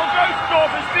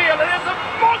steal, and it's a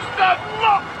monster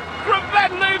block from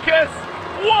Ben Lucas.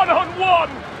 1-on-1.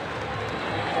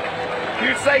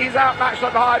 You'd say he's outmatched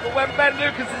on the high, but when Ben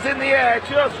Lucas is in the air,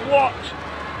 just watch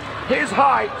his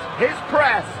height, his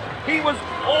press. He was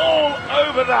all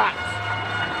over that.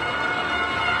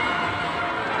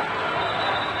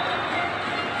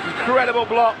 Incredible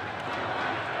block.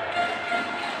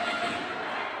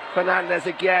 Fernandez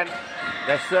again.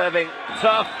 They're serving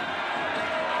tough.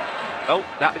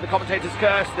 That'd be the commentator's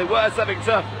curse. They were serving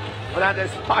tough.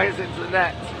 Fernandez fires into the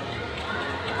net.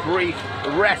 Brief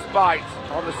respite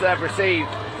on the serve receive.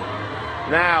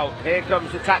 Now, here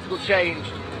comes the tactical change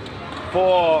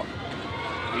for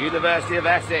the University of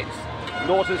Essex.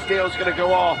 Norton Steele's going to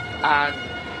go off, and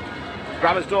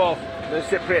Grammersdorf, the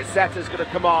Cypriot setter's going to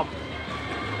come on.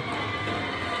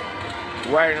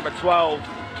 Wearing number 12.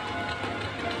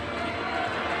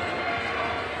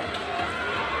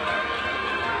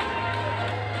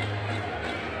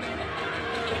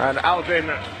 And Aldrin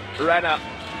Renner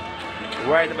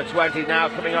wearing number 20 now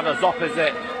coming on as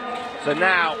opposite. So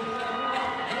now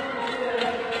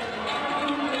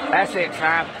Essex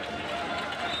have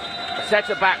a set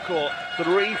of backcourt,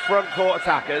 3 front court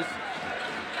attackers.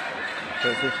 So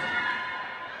it's this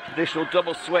traditional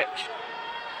double switch.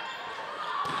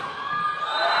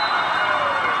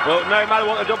 Well, no matter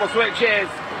what the double switch is,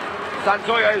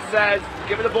 Santoyo says,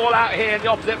 give me the ball out here in the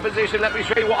opposite position, let me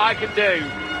show you what I can do.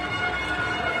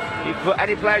 You can put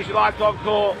any players you like on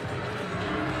court.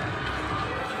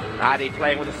 Addy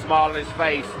playing with a smile on his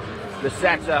face, the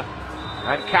setter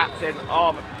and captain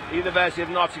of University of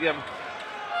Nottingham.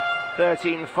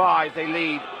 13-5, they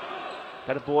lead.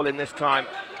 Better ball in this time.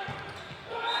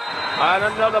 And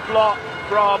another block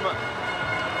from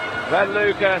Ben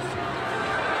Lucas.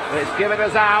 It's given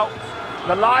us out.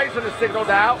 The linesman has signalled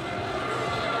out.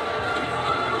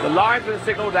 The linesman has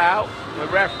signalled out. The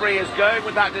referee is going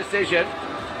with that decision.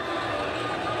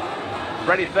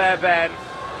 Freddie Fairbairn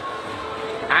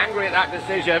angry at that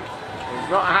decision. He's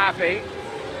not happy.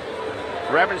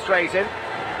 Remonstrating.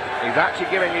 He's actually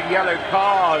giving a yellow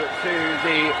card to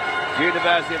the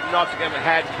University of Nottingham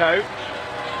head coach.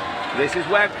 This is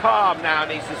where calm now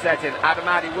needs to set in. Adam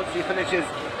Addy, once he finishes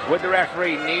with the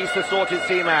referee, needs to sort his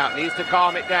team out, needs to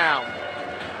calm it down.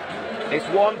 It's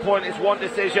 1 point, it's one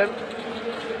decision.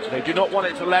 They do not want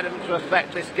it to let him to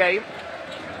affect this game.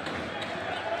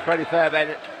 Freddie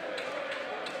Fairbairn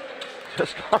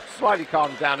just slightly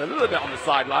calmed down a little bit on the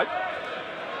sideline.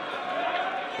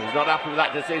 He's not happy with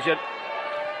that decision.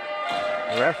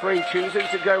 The referee choosing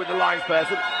to go with the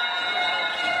linesperson.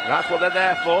 That's what they're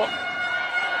there for.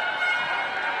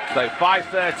 So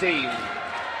 5-13.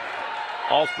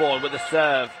 Osborne with the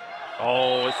serve.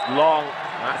 Oh, it's long.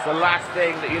 That's the last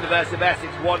thing that University of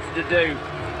Essex wanted to do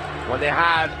when they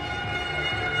had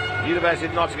University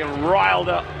of Nottingham riled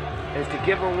up, is to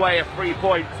give away a 3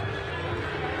 point.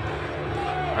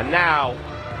 And now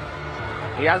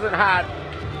he hasn't had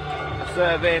a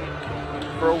serve in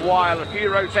for a while. A few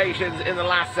rotations in the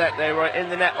last set. They were in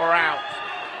the net or out.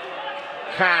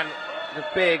 Can the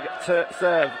big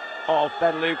serve of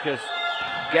Ben Lucas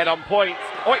get on point?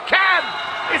 Oh, it can!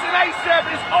 It's an ace serve,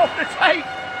 and it's off the tape.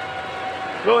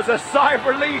 There was a sigh of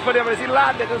relief for him as he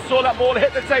landed and saw that ball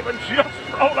hit the tape and just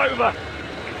roll over.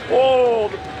 Oh,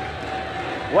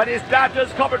 when his dad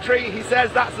does commentary, he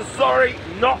says that's a sorry,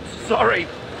 not sorry.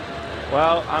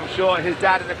 Well, I'm sure his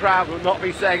dad in the crowd will not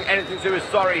be saying anything to his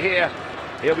sorry here.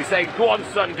 He'll be saying, go on,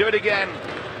 son, do it again.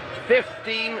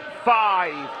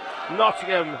 15-5.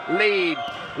 Nottingham lead.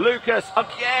 Lucas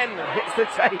again hits the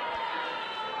tape.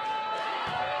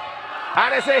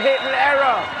 And it's a hit and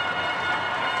error.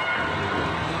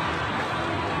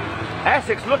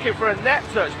 Essex looking for a net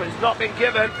touch, but it's not been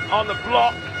given on the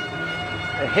block.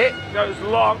 The hit goes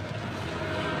long.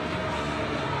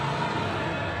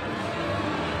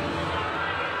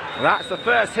 That's the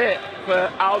first hit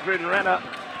for Aldrin Renner.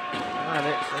 And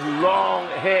it's a long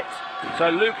hit. So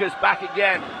Lucas back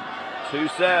again. 2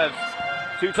 serves.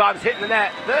 2 times hit the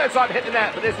net. 3rd time hit the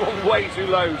net, but this one way too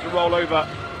low to roll over.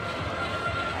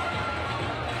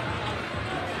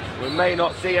 We may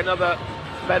not see another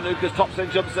Ben Lucas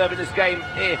topspin jump serve in this game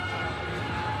if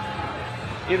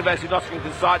University of Nottingham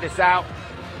can side this out.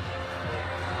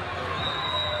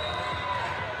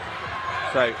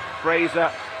 So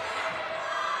Fraser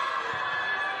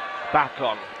back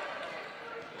on.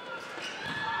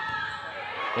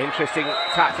 Interesting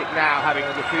tactic now, having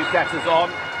the 2 setters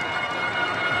on,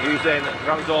 using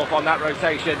Drangsdorf on that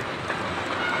rotation.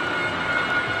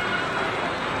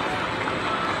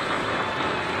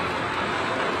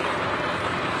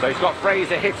 So he's got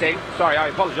Fraser hitting. Sorry, I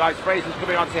apologise. Fraser's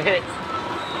coming on to hit.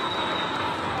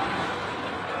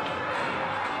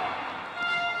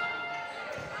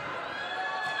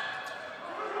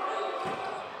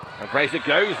 And Fraser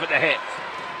goes for the hit.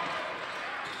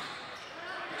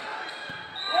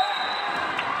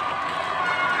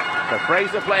 So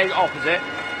Fraser playing opposite.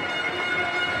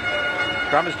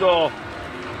 Drangsdorf,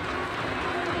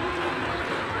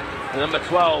 number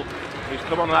 12, who's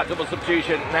come on that double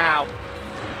substitution now.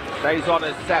 Stays on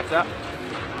as setter.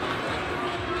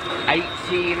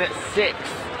 18-6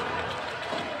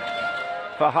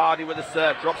 for Hardy with the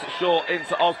serve. Drops it short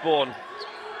into Osborne.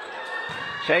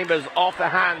 Chambers off the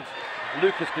hand.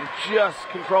 Lucas can just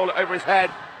control it over his head.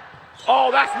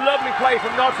 Oh, that's lovely play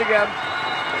from Nottingham.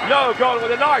 No goal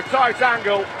with a nice tight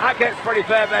angle. That gets Freddie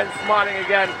Fairbairn smiling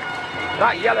again.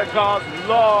 That yellow card's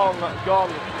long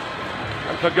gone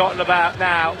and forgotten about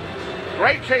now.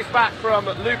 Great chase back from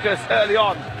Lucas early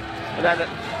on. And then the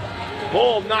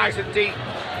ball nice and deep.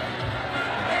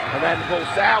 And then the ball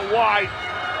out wide.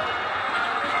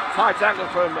 Tight angle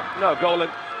from Golan.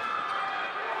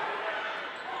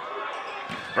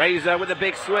 Fraser with a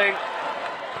big swing.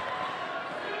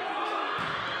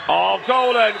 Oh,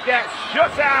 Golan gets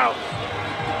shut out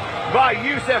by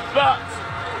Youssef Butt.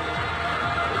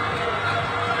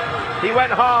 He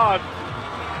went hard,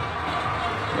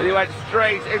 but he went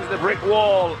straight into the brick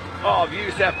wall of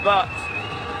Youssef Butt.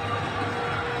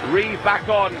 Reeve back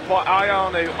on for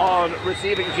Ayanu on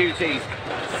receiving duties.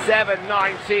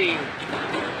 7-19.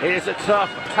 It is a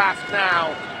tough task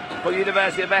now for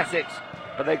University of Essex,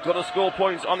 but they've got to score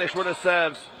points on this run of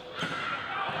serves.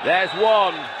 There's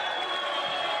one.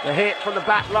 The hit from the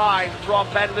back line from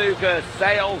Ben Lucas.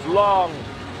 Sails long.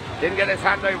 Didn't get his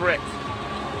hand over it.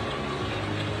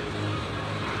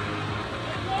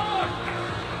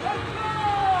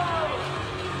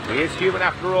 He is human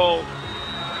after all.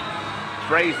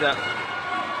 Fraser.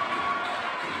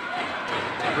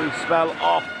 Brief spell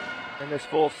off in this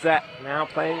 4th set. Now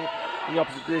playing in the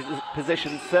opposite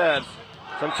position serves.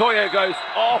 Santoyo goes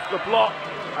off the block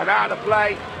and out of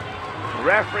play. The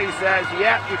referee says,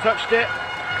 yep, you touched it.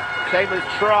 Chambers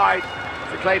tried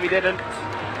to claim he didn't.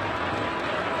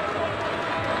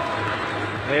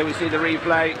 Here we see the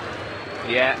replay.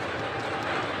 Yeah.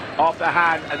 Off the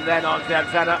hand and then onto the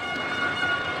antenna.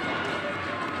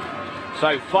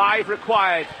 So 5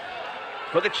 required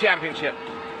for the championship.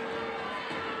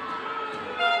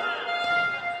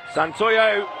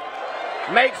 Santoyo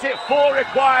makes it 4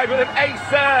 required with an ace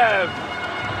serve.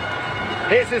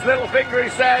 Here's his little finger, he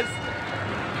says.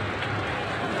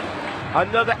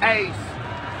 Another ace.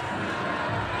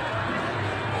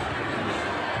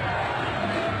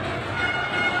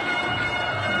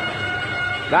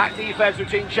 That defense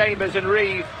between Chambers and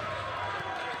Reeve.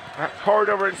 That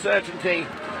corridor uncertainty.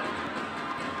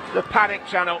 The panic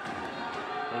channel.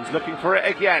 He's looking for it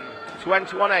again.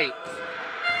 21-8.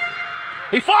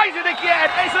 He finds it again.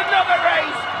 It's another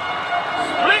race.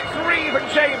 Splits Reeve and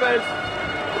Chambers.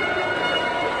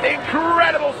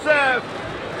 Incredible serve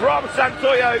from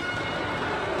Santoyo.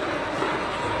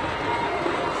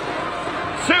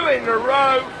 2 in a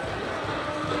row.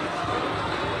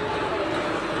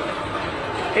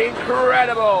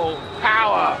 Incredible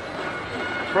power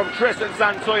from Tristan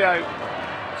Santoyo.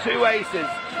 2 aces.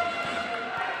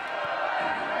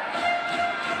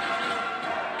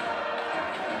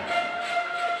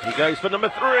 He goes for number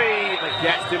 3, but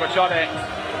gets too much on it.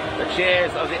 The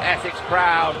cheers of the Essex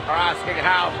crowd are asking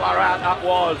how far out that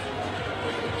was.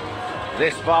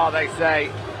 This far, they say.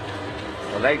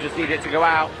 Well, they just need it to go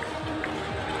out.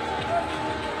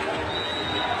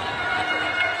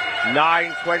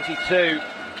 9:22.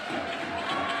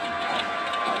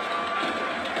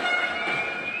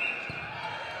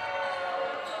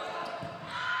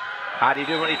 Paddy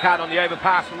doing what he can on the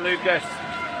overpass from Lucas.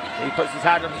 He puts his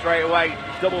hand up straight away.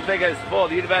 Double figures for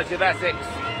the University of Essex.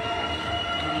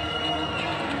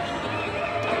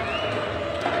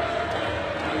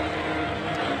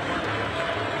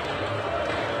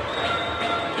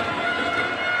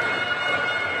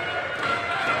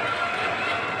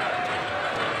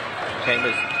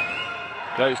 Chambers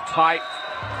goes tight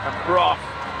across.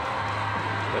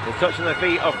 With the touch on the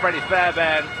feet of Freddie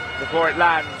Fairbairn before it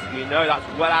lands. You know that's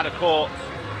well out of court.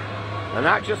 And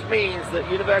that just means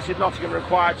that University of Nottingham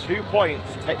require 2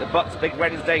 points to take the BUCS Big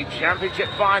Wednesday Championship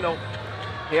final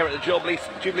here at the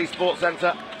Jubilee Sports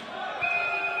Centre.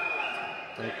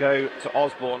 They go to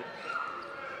Osborne.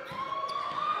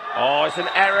 Oh, it's an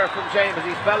error from Chambers.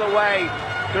 He fell away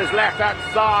to his left-hand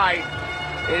side.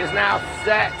 It is now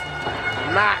set,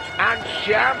 match and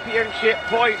championship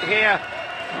point here.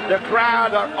 The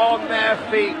crowd are on their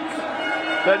feet.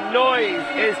 The noise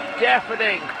is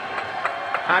deafening.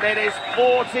 And it is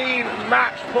 14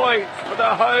 match points for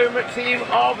the home team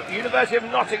of University of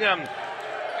Nottingham.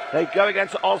 They go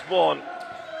against Osborne.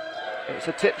 It's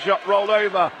a tip shot rolled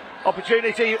over.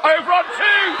 Opportunity over on 2.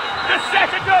 The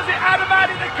setter does it.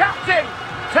 Adamadi, the captain,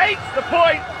 takes the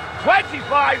point.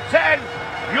 25-10.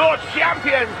 Your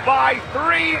champions by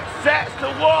 3 sets to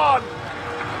 1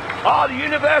 are the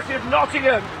University of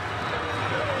Nottingham.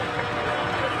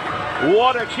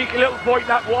 What a cheeky little point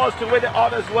that was to win it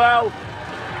on as well.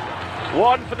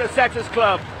 1 for the Setters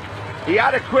Club. He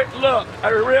had a quick look,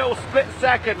 a real split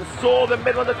second, saw the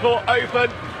middle of the court open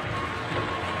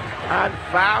and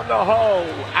found the hole.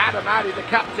 Adam Addy, the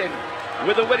captain,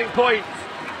 with a winning point.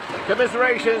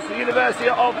 Commiserations to the University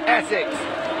of Essex.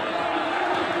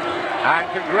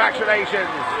 And congratulations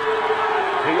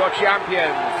to your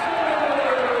champions.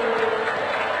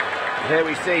 Here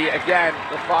we see again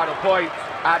the final point.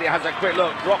 Addy has a quick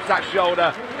look, drops that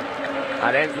shoulder,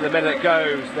 and into the middle it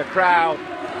goes. The crowd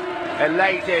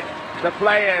elated, the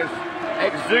players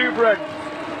exuberant.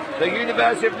 The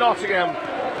University of Nottingham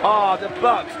are the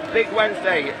BUCS Big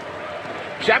Wednesday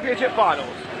Championship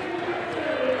Finals.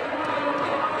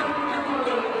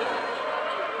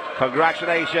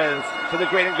 Congratulations to the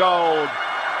green and gold.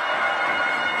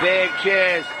 Big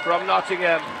cheers from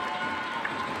Nottingham.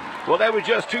 Well, they were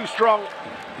just too strong.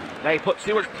 They put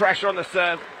too much pressure on the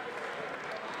serve.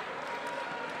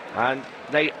 And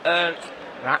they earned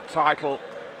that title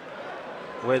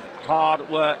with hard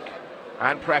work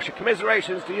and pressure.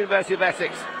 Commiserations to the University of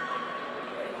Essex.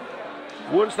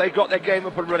 Once they got their game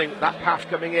up and running, that pass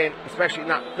coming in, especially in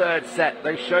that 3rd set,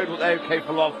 they showed what they were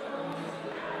capable of.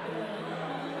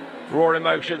 Raw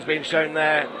emotions being shown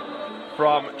there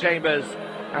from Chambers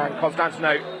and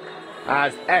Constantino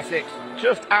as Essex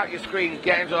just out your screen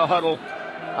get into a huddle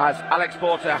as Alex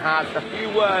Porter has a few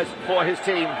words for his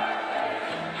team.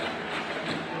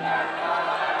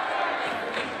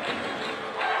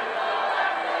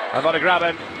 I've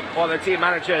Graben, one of the team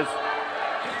managers,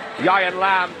 Yayan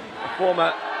Lam, a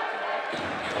former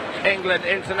England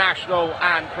international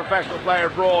and professional player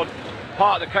abroad,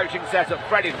 part of the coaching setup,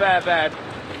 Freddie Fairbairn.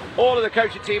 All of the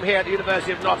coaching team here at the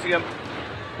University of Nottingham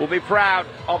will be proud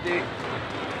of the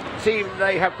team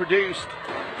they have produced,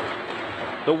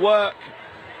 the work,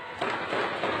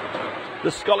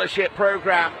 the scholarship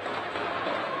programme,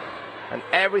 and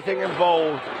everything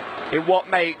involved in what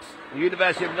makes the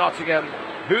University of Nottingham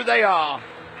who they are.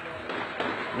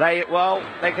 They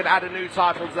can add a new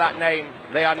title to that name.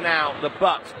 They are now the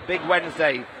BUCS Big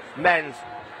Wednesday Men's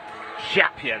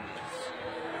Champions.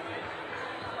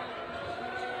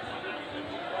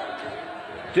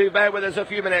 Do bear with us a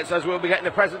few minutes as we'll be getting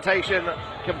the presentation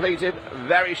completed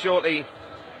very shortly.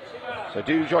 So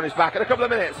do join us back in a couple of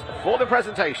minutes for the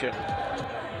presentation.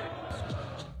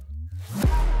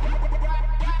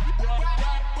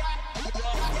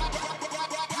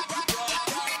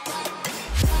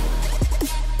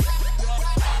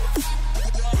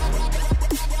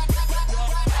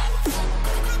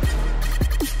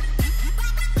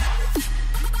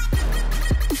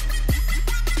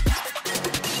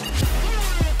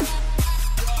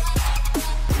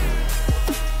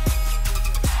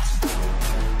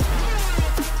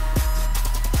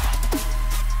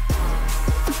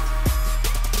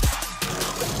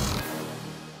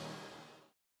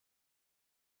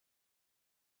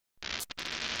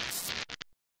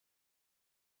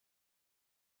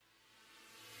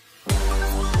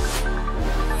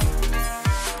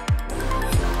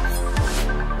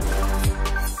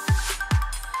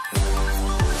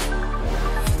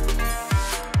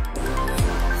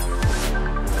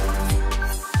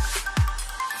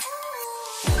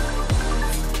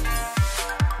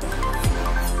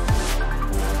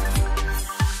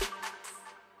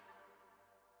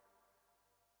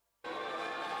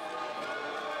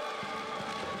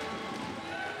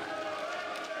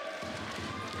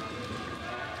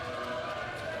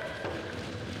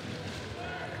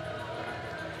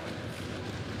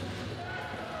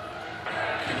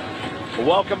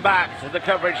 Welcome back to the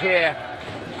coverage here,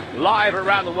 live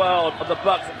around the world of the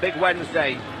BUCS Big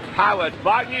Wednesday, powered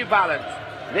by New Balance.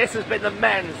 This has been the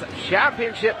men's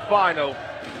championship final.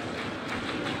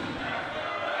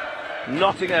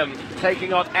 Nottingham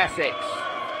taking on Essex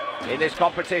in this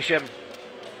competition.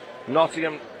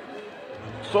 Nottingham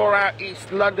saw out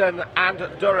East London and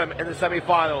Durham in the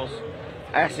semi-finals.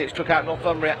 Essex took out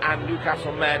Northumbria and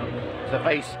Newcastle men to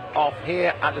face off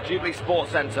here at the Jubilee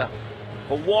Sports Centre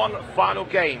for one final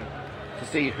game to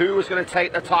see who was going to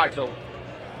take the title.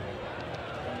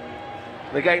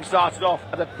 The game started off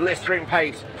at a blistering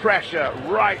pace, pressure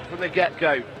right from the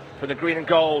get-go from the green and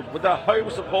gold, with the home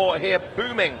support here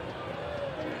booming.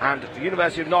 And the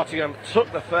University of Nottingham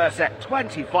took the first set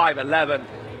 25-11.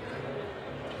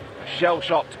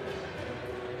 Shell-shocked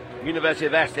University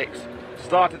of Essex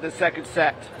started the second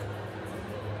set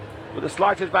with a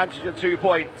slight advantage of 2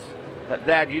 points. But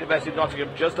then University of Nottingham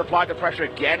just applied the pressure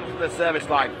again from the service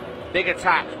line. Big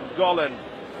attack from Golan,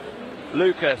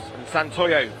 Lucas and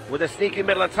Santoyo, with a sneaky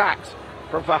middle attacks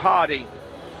from Fahadi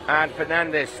and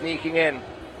Fernandez sneaking in,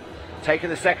 taking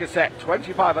the second set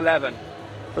 25-11.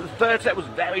 But the third set was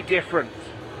very different.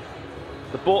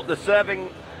 The serving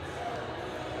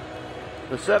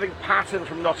pattern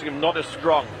from Nottingham not as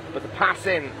strong, but the pass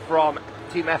in from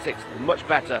Team Essex much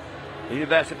better. The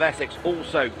University of Essex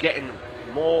also getting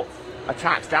more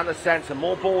attacks down the centre,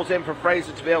 more balls in from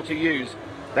Fraser to be able to use.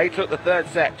 They took the third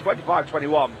set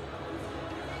 25-21.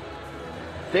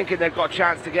 Thinking they've got a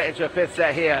chance to get into a fifth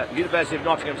set here, University of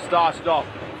Nottingham started off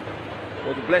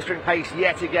with a blistering pace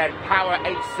yet again. Power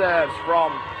ace serves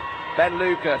from Ben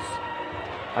Lucas,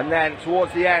 and then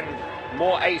towards the end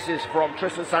more aces from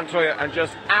Tristan Santoya, and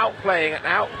just outplaying and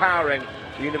outpowering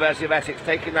the University of Essex,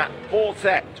 taking that fourth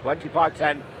set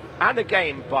 25-10 and the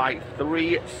game by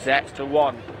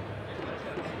 3-1.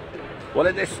 Well,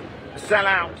 in this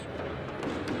sellout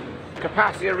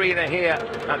capacity arena here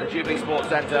at the Jubilee Sports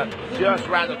Centre, just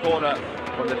round the corner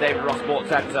from the David Ross Sports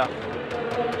Centre,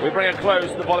 we bring a close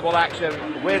to the volleyball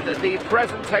action with the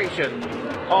presentation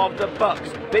of the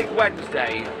BUCS Big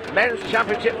Wednesday Men's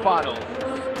Championship Finals,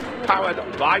 powered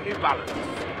by New Balance.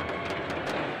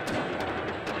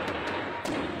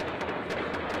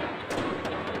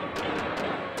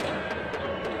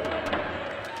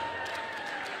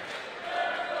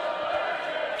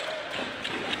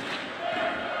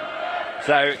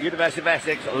 So, University of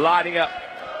Essex lining up.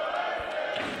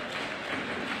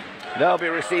 They'll be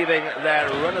receiving their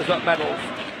runners-up medals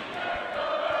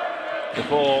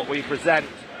before we present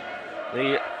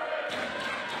the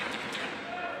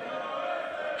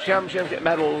championship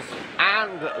medals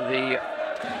and the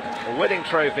winning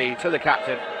trophy to the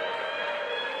captain.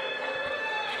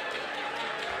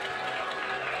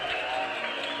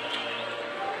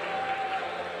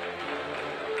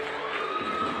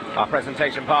 Our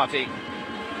presentation party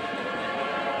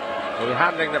will be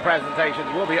handling the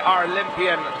presentations will be our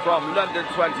Olympian from London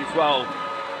 2012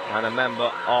 and a member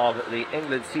of the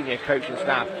England senior coaching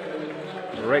staff,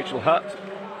 Rachel Hutt.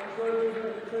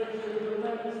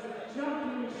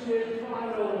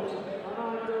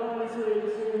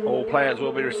 All players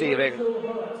will be receiving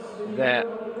their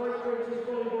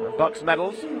BUCS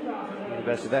medals.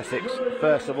 University of Essex,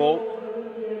 first of all.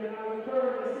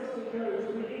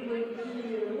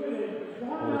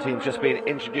 All the teams just being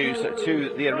introduced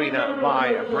to the arena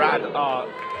by Brad, our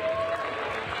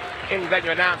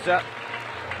in-venue announcer.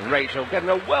 Rachel getting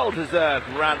a well-deserved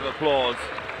round of applause.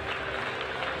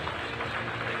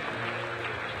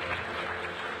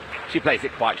 She plays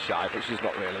it quite shy, but she's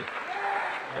not really.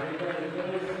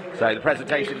 So the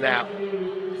presentation now.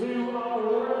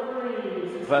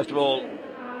 First of all,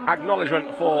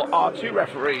 acknowledgement for our two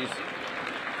referees.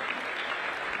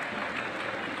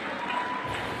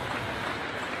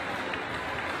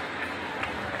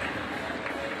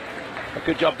 A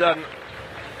good job done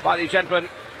by these gentlemen.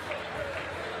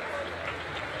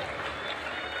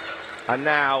 And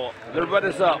now the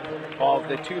runners-up of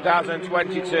the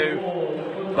 2022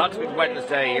 BUCS Big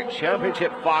Wednesday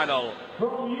Championship Final.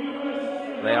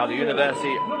 They are the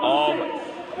University of...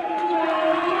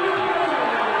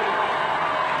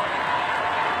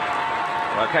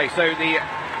 Okay, so the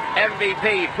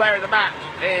MVP player of the match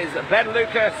is Ben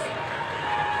Lucas.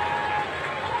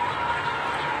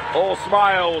 All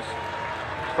smiles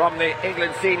from the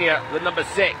England senior, the number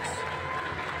 6.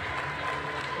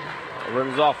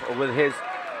 Runs off with his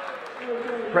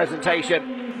presentation.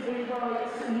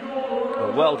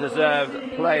 A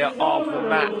well-deserved player of the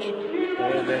match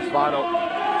in this final.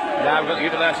 Now we've got the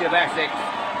University of Essex.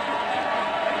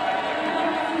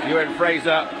 Ewan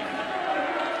Fraser,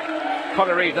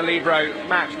 Connor Reeve, the libero,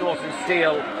 Max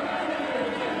Norton-Steele,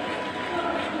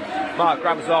 Mark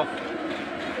Gramsoff,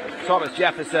 Thomas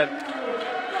Jefferson.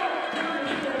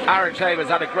 Aaron Chambers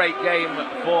had a great game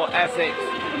for Essex.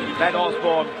 Ben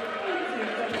Osborne,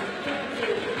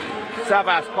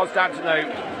 Savas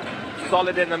Constantino,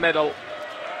 solid in the middle.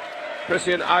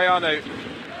 Christian Ayano,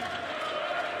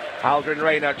 Aldrin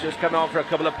Rayner just coming on for a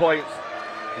couple of points.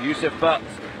 Yusuf Butt,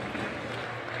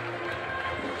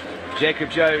 Jacob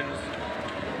Jones,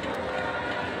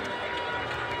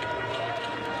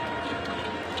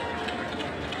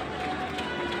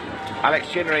 Alex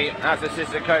Chinnery as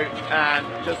assistant coach,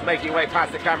 and just making way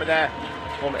past the camera there,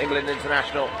 former England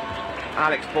international,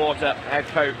 Alex Porter, head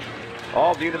coach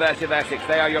of the University of Essex.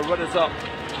 They are your runners-up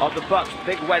of the BUCS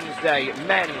Big Wednesday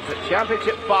Men's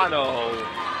Championship Final.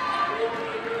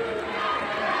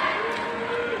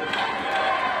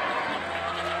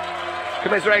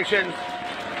 Commiserations.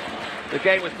 The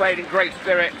game was played in great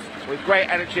spirits, with great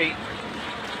energy.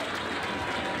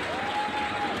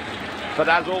 But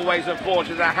as always,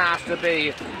 unfortunately, there has to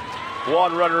be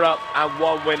one runner-up and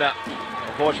one winner.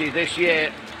 Unfortunately, this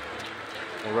year,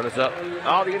 the runners-up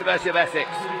are the University of Essex.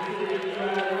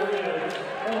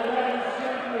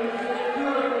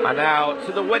 And now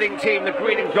to the winning team, the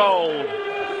green and gold.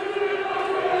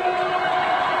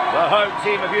 The home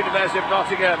team of University of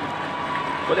Nottingham,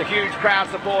 with a huge crowd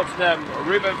supporting them.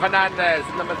 Ruben Fernandez,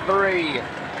 number 3.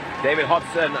 David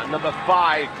Hodgson, number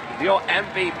 5. Your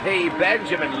MVP,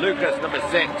 Benjamin Lucas, number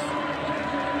 6.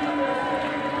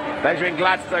 Benjamin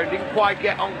Gladstone didn't quite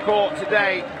get on court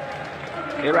today.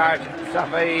 Iraj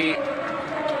Safi,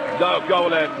 Noah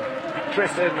Golan,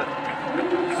 Tristan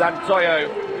Santoyo,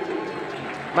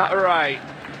 Matt Rai,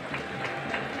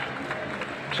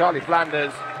 Charlie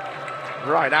Flanders,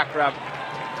 Ryan Akram,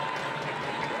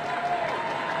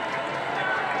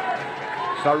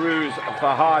 Saruz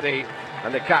Fahadi,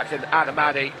 and the captain Adam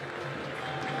Addy.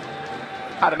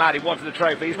 Adam Addy wanted the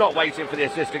trophy. He's not waiting for the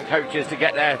assistant coaches to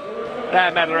get their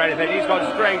medal or anything. He's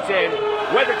gone straight in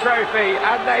with the trophy,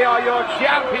 and they are your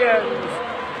champions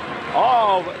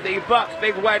of the BUCS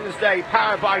Big Wednesday,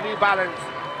 powered by New Balance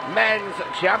Men's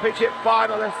Championship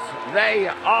finalists. They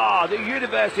are the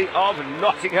University of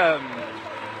Nottingham.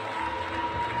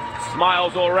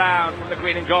 Smiles all round from the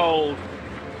green and gold.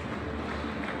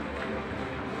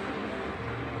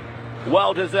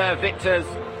 Well-deserved victors.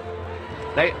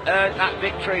 They earned that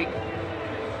victory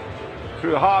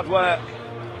through hard work.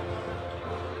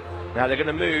 Now they're going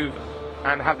to move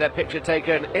and have their picture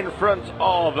taken in front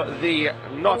of the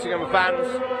Nottingham fans.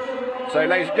 So,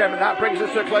 ladies and gentlemen, that brings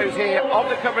us to a close here of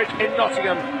the coverage in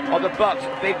Nottingham of the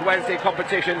BUCS Big Wednesday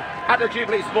competition at the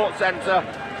Jubilee Sports Centre.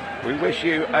 We wish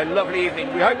you a lovely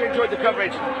evening. We hope you enjoyed the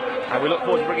coverage, and we look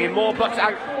forward to bringing more BUCS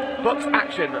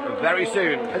action very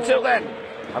soon. Until then,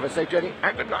 have a safe journey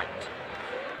and good night.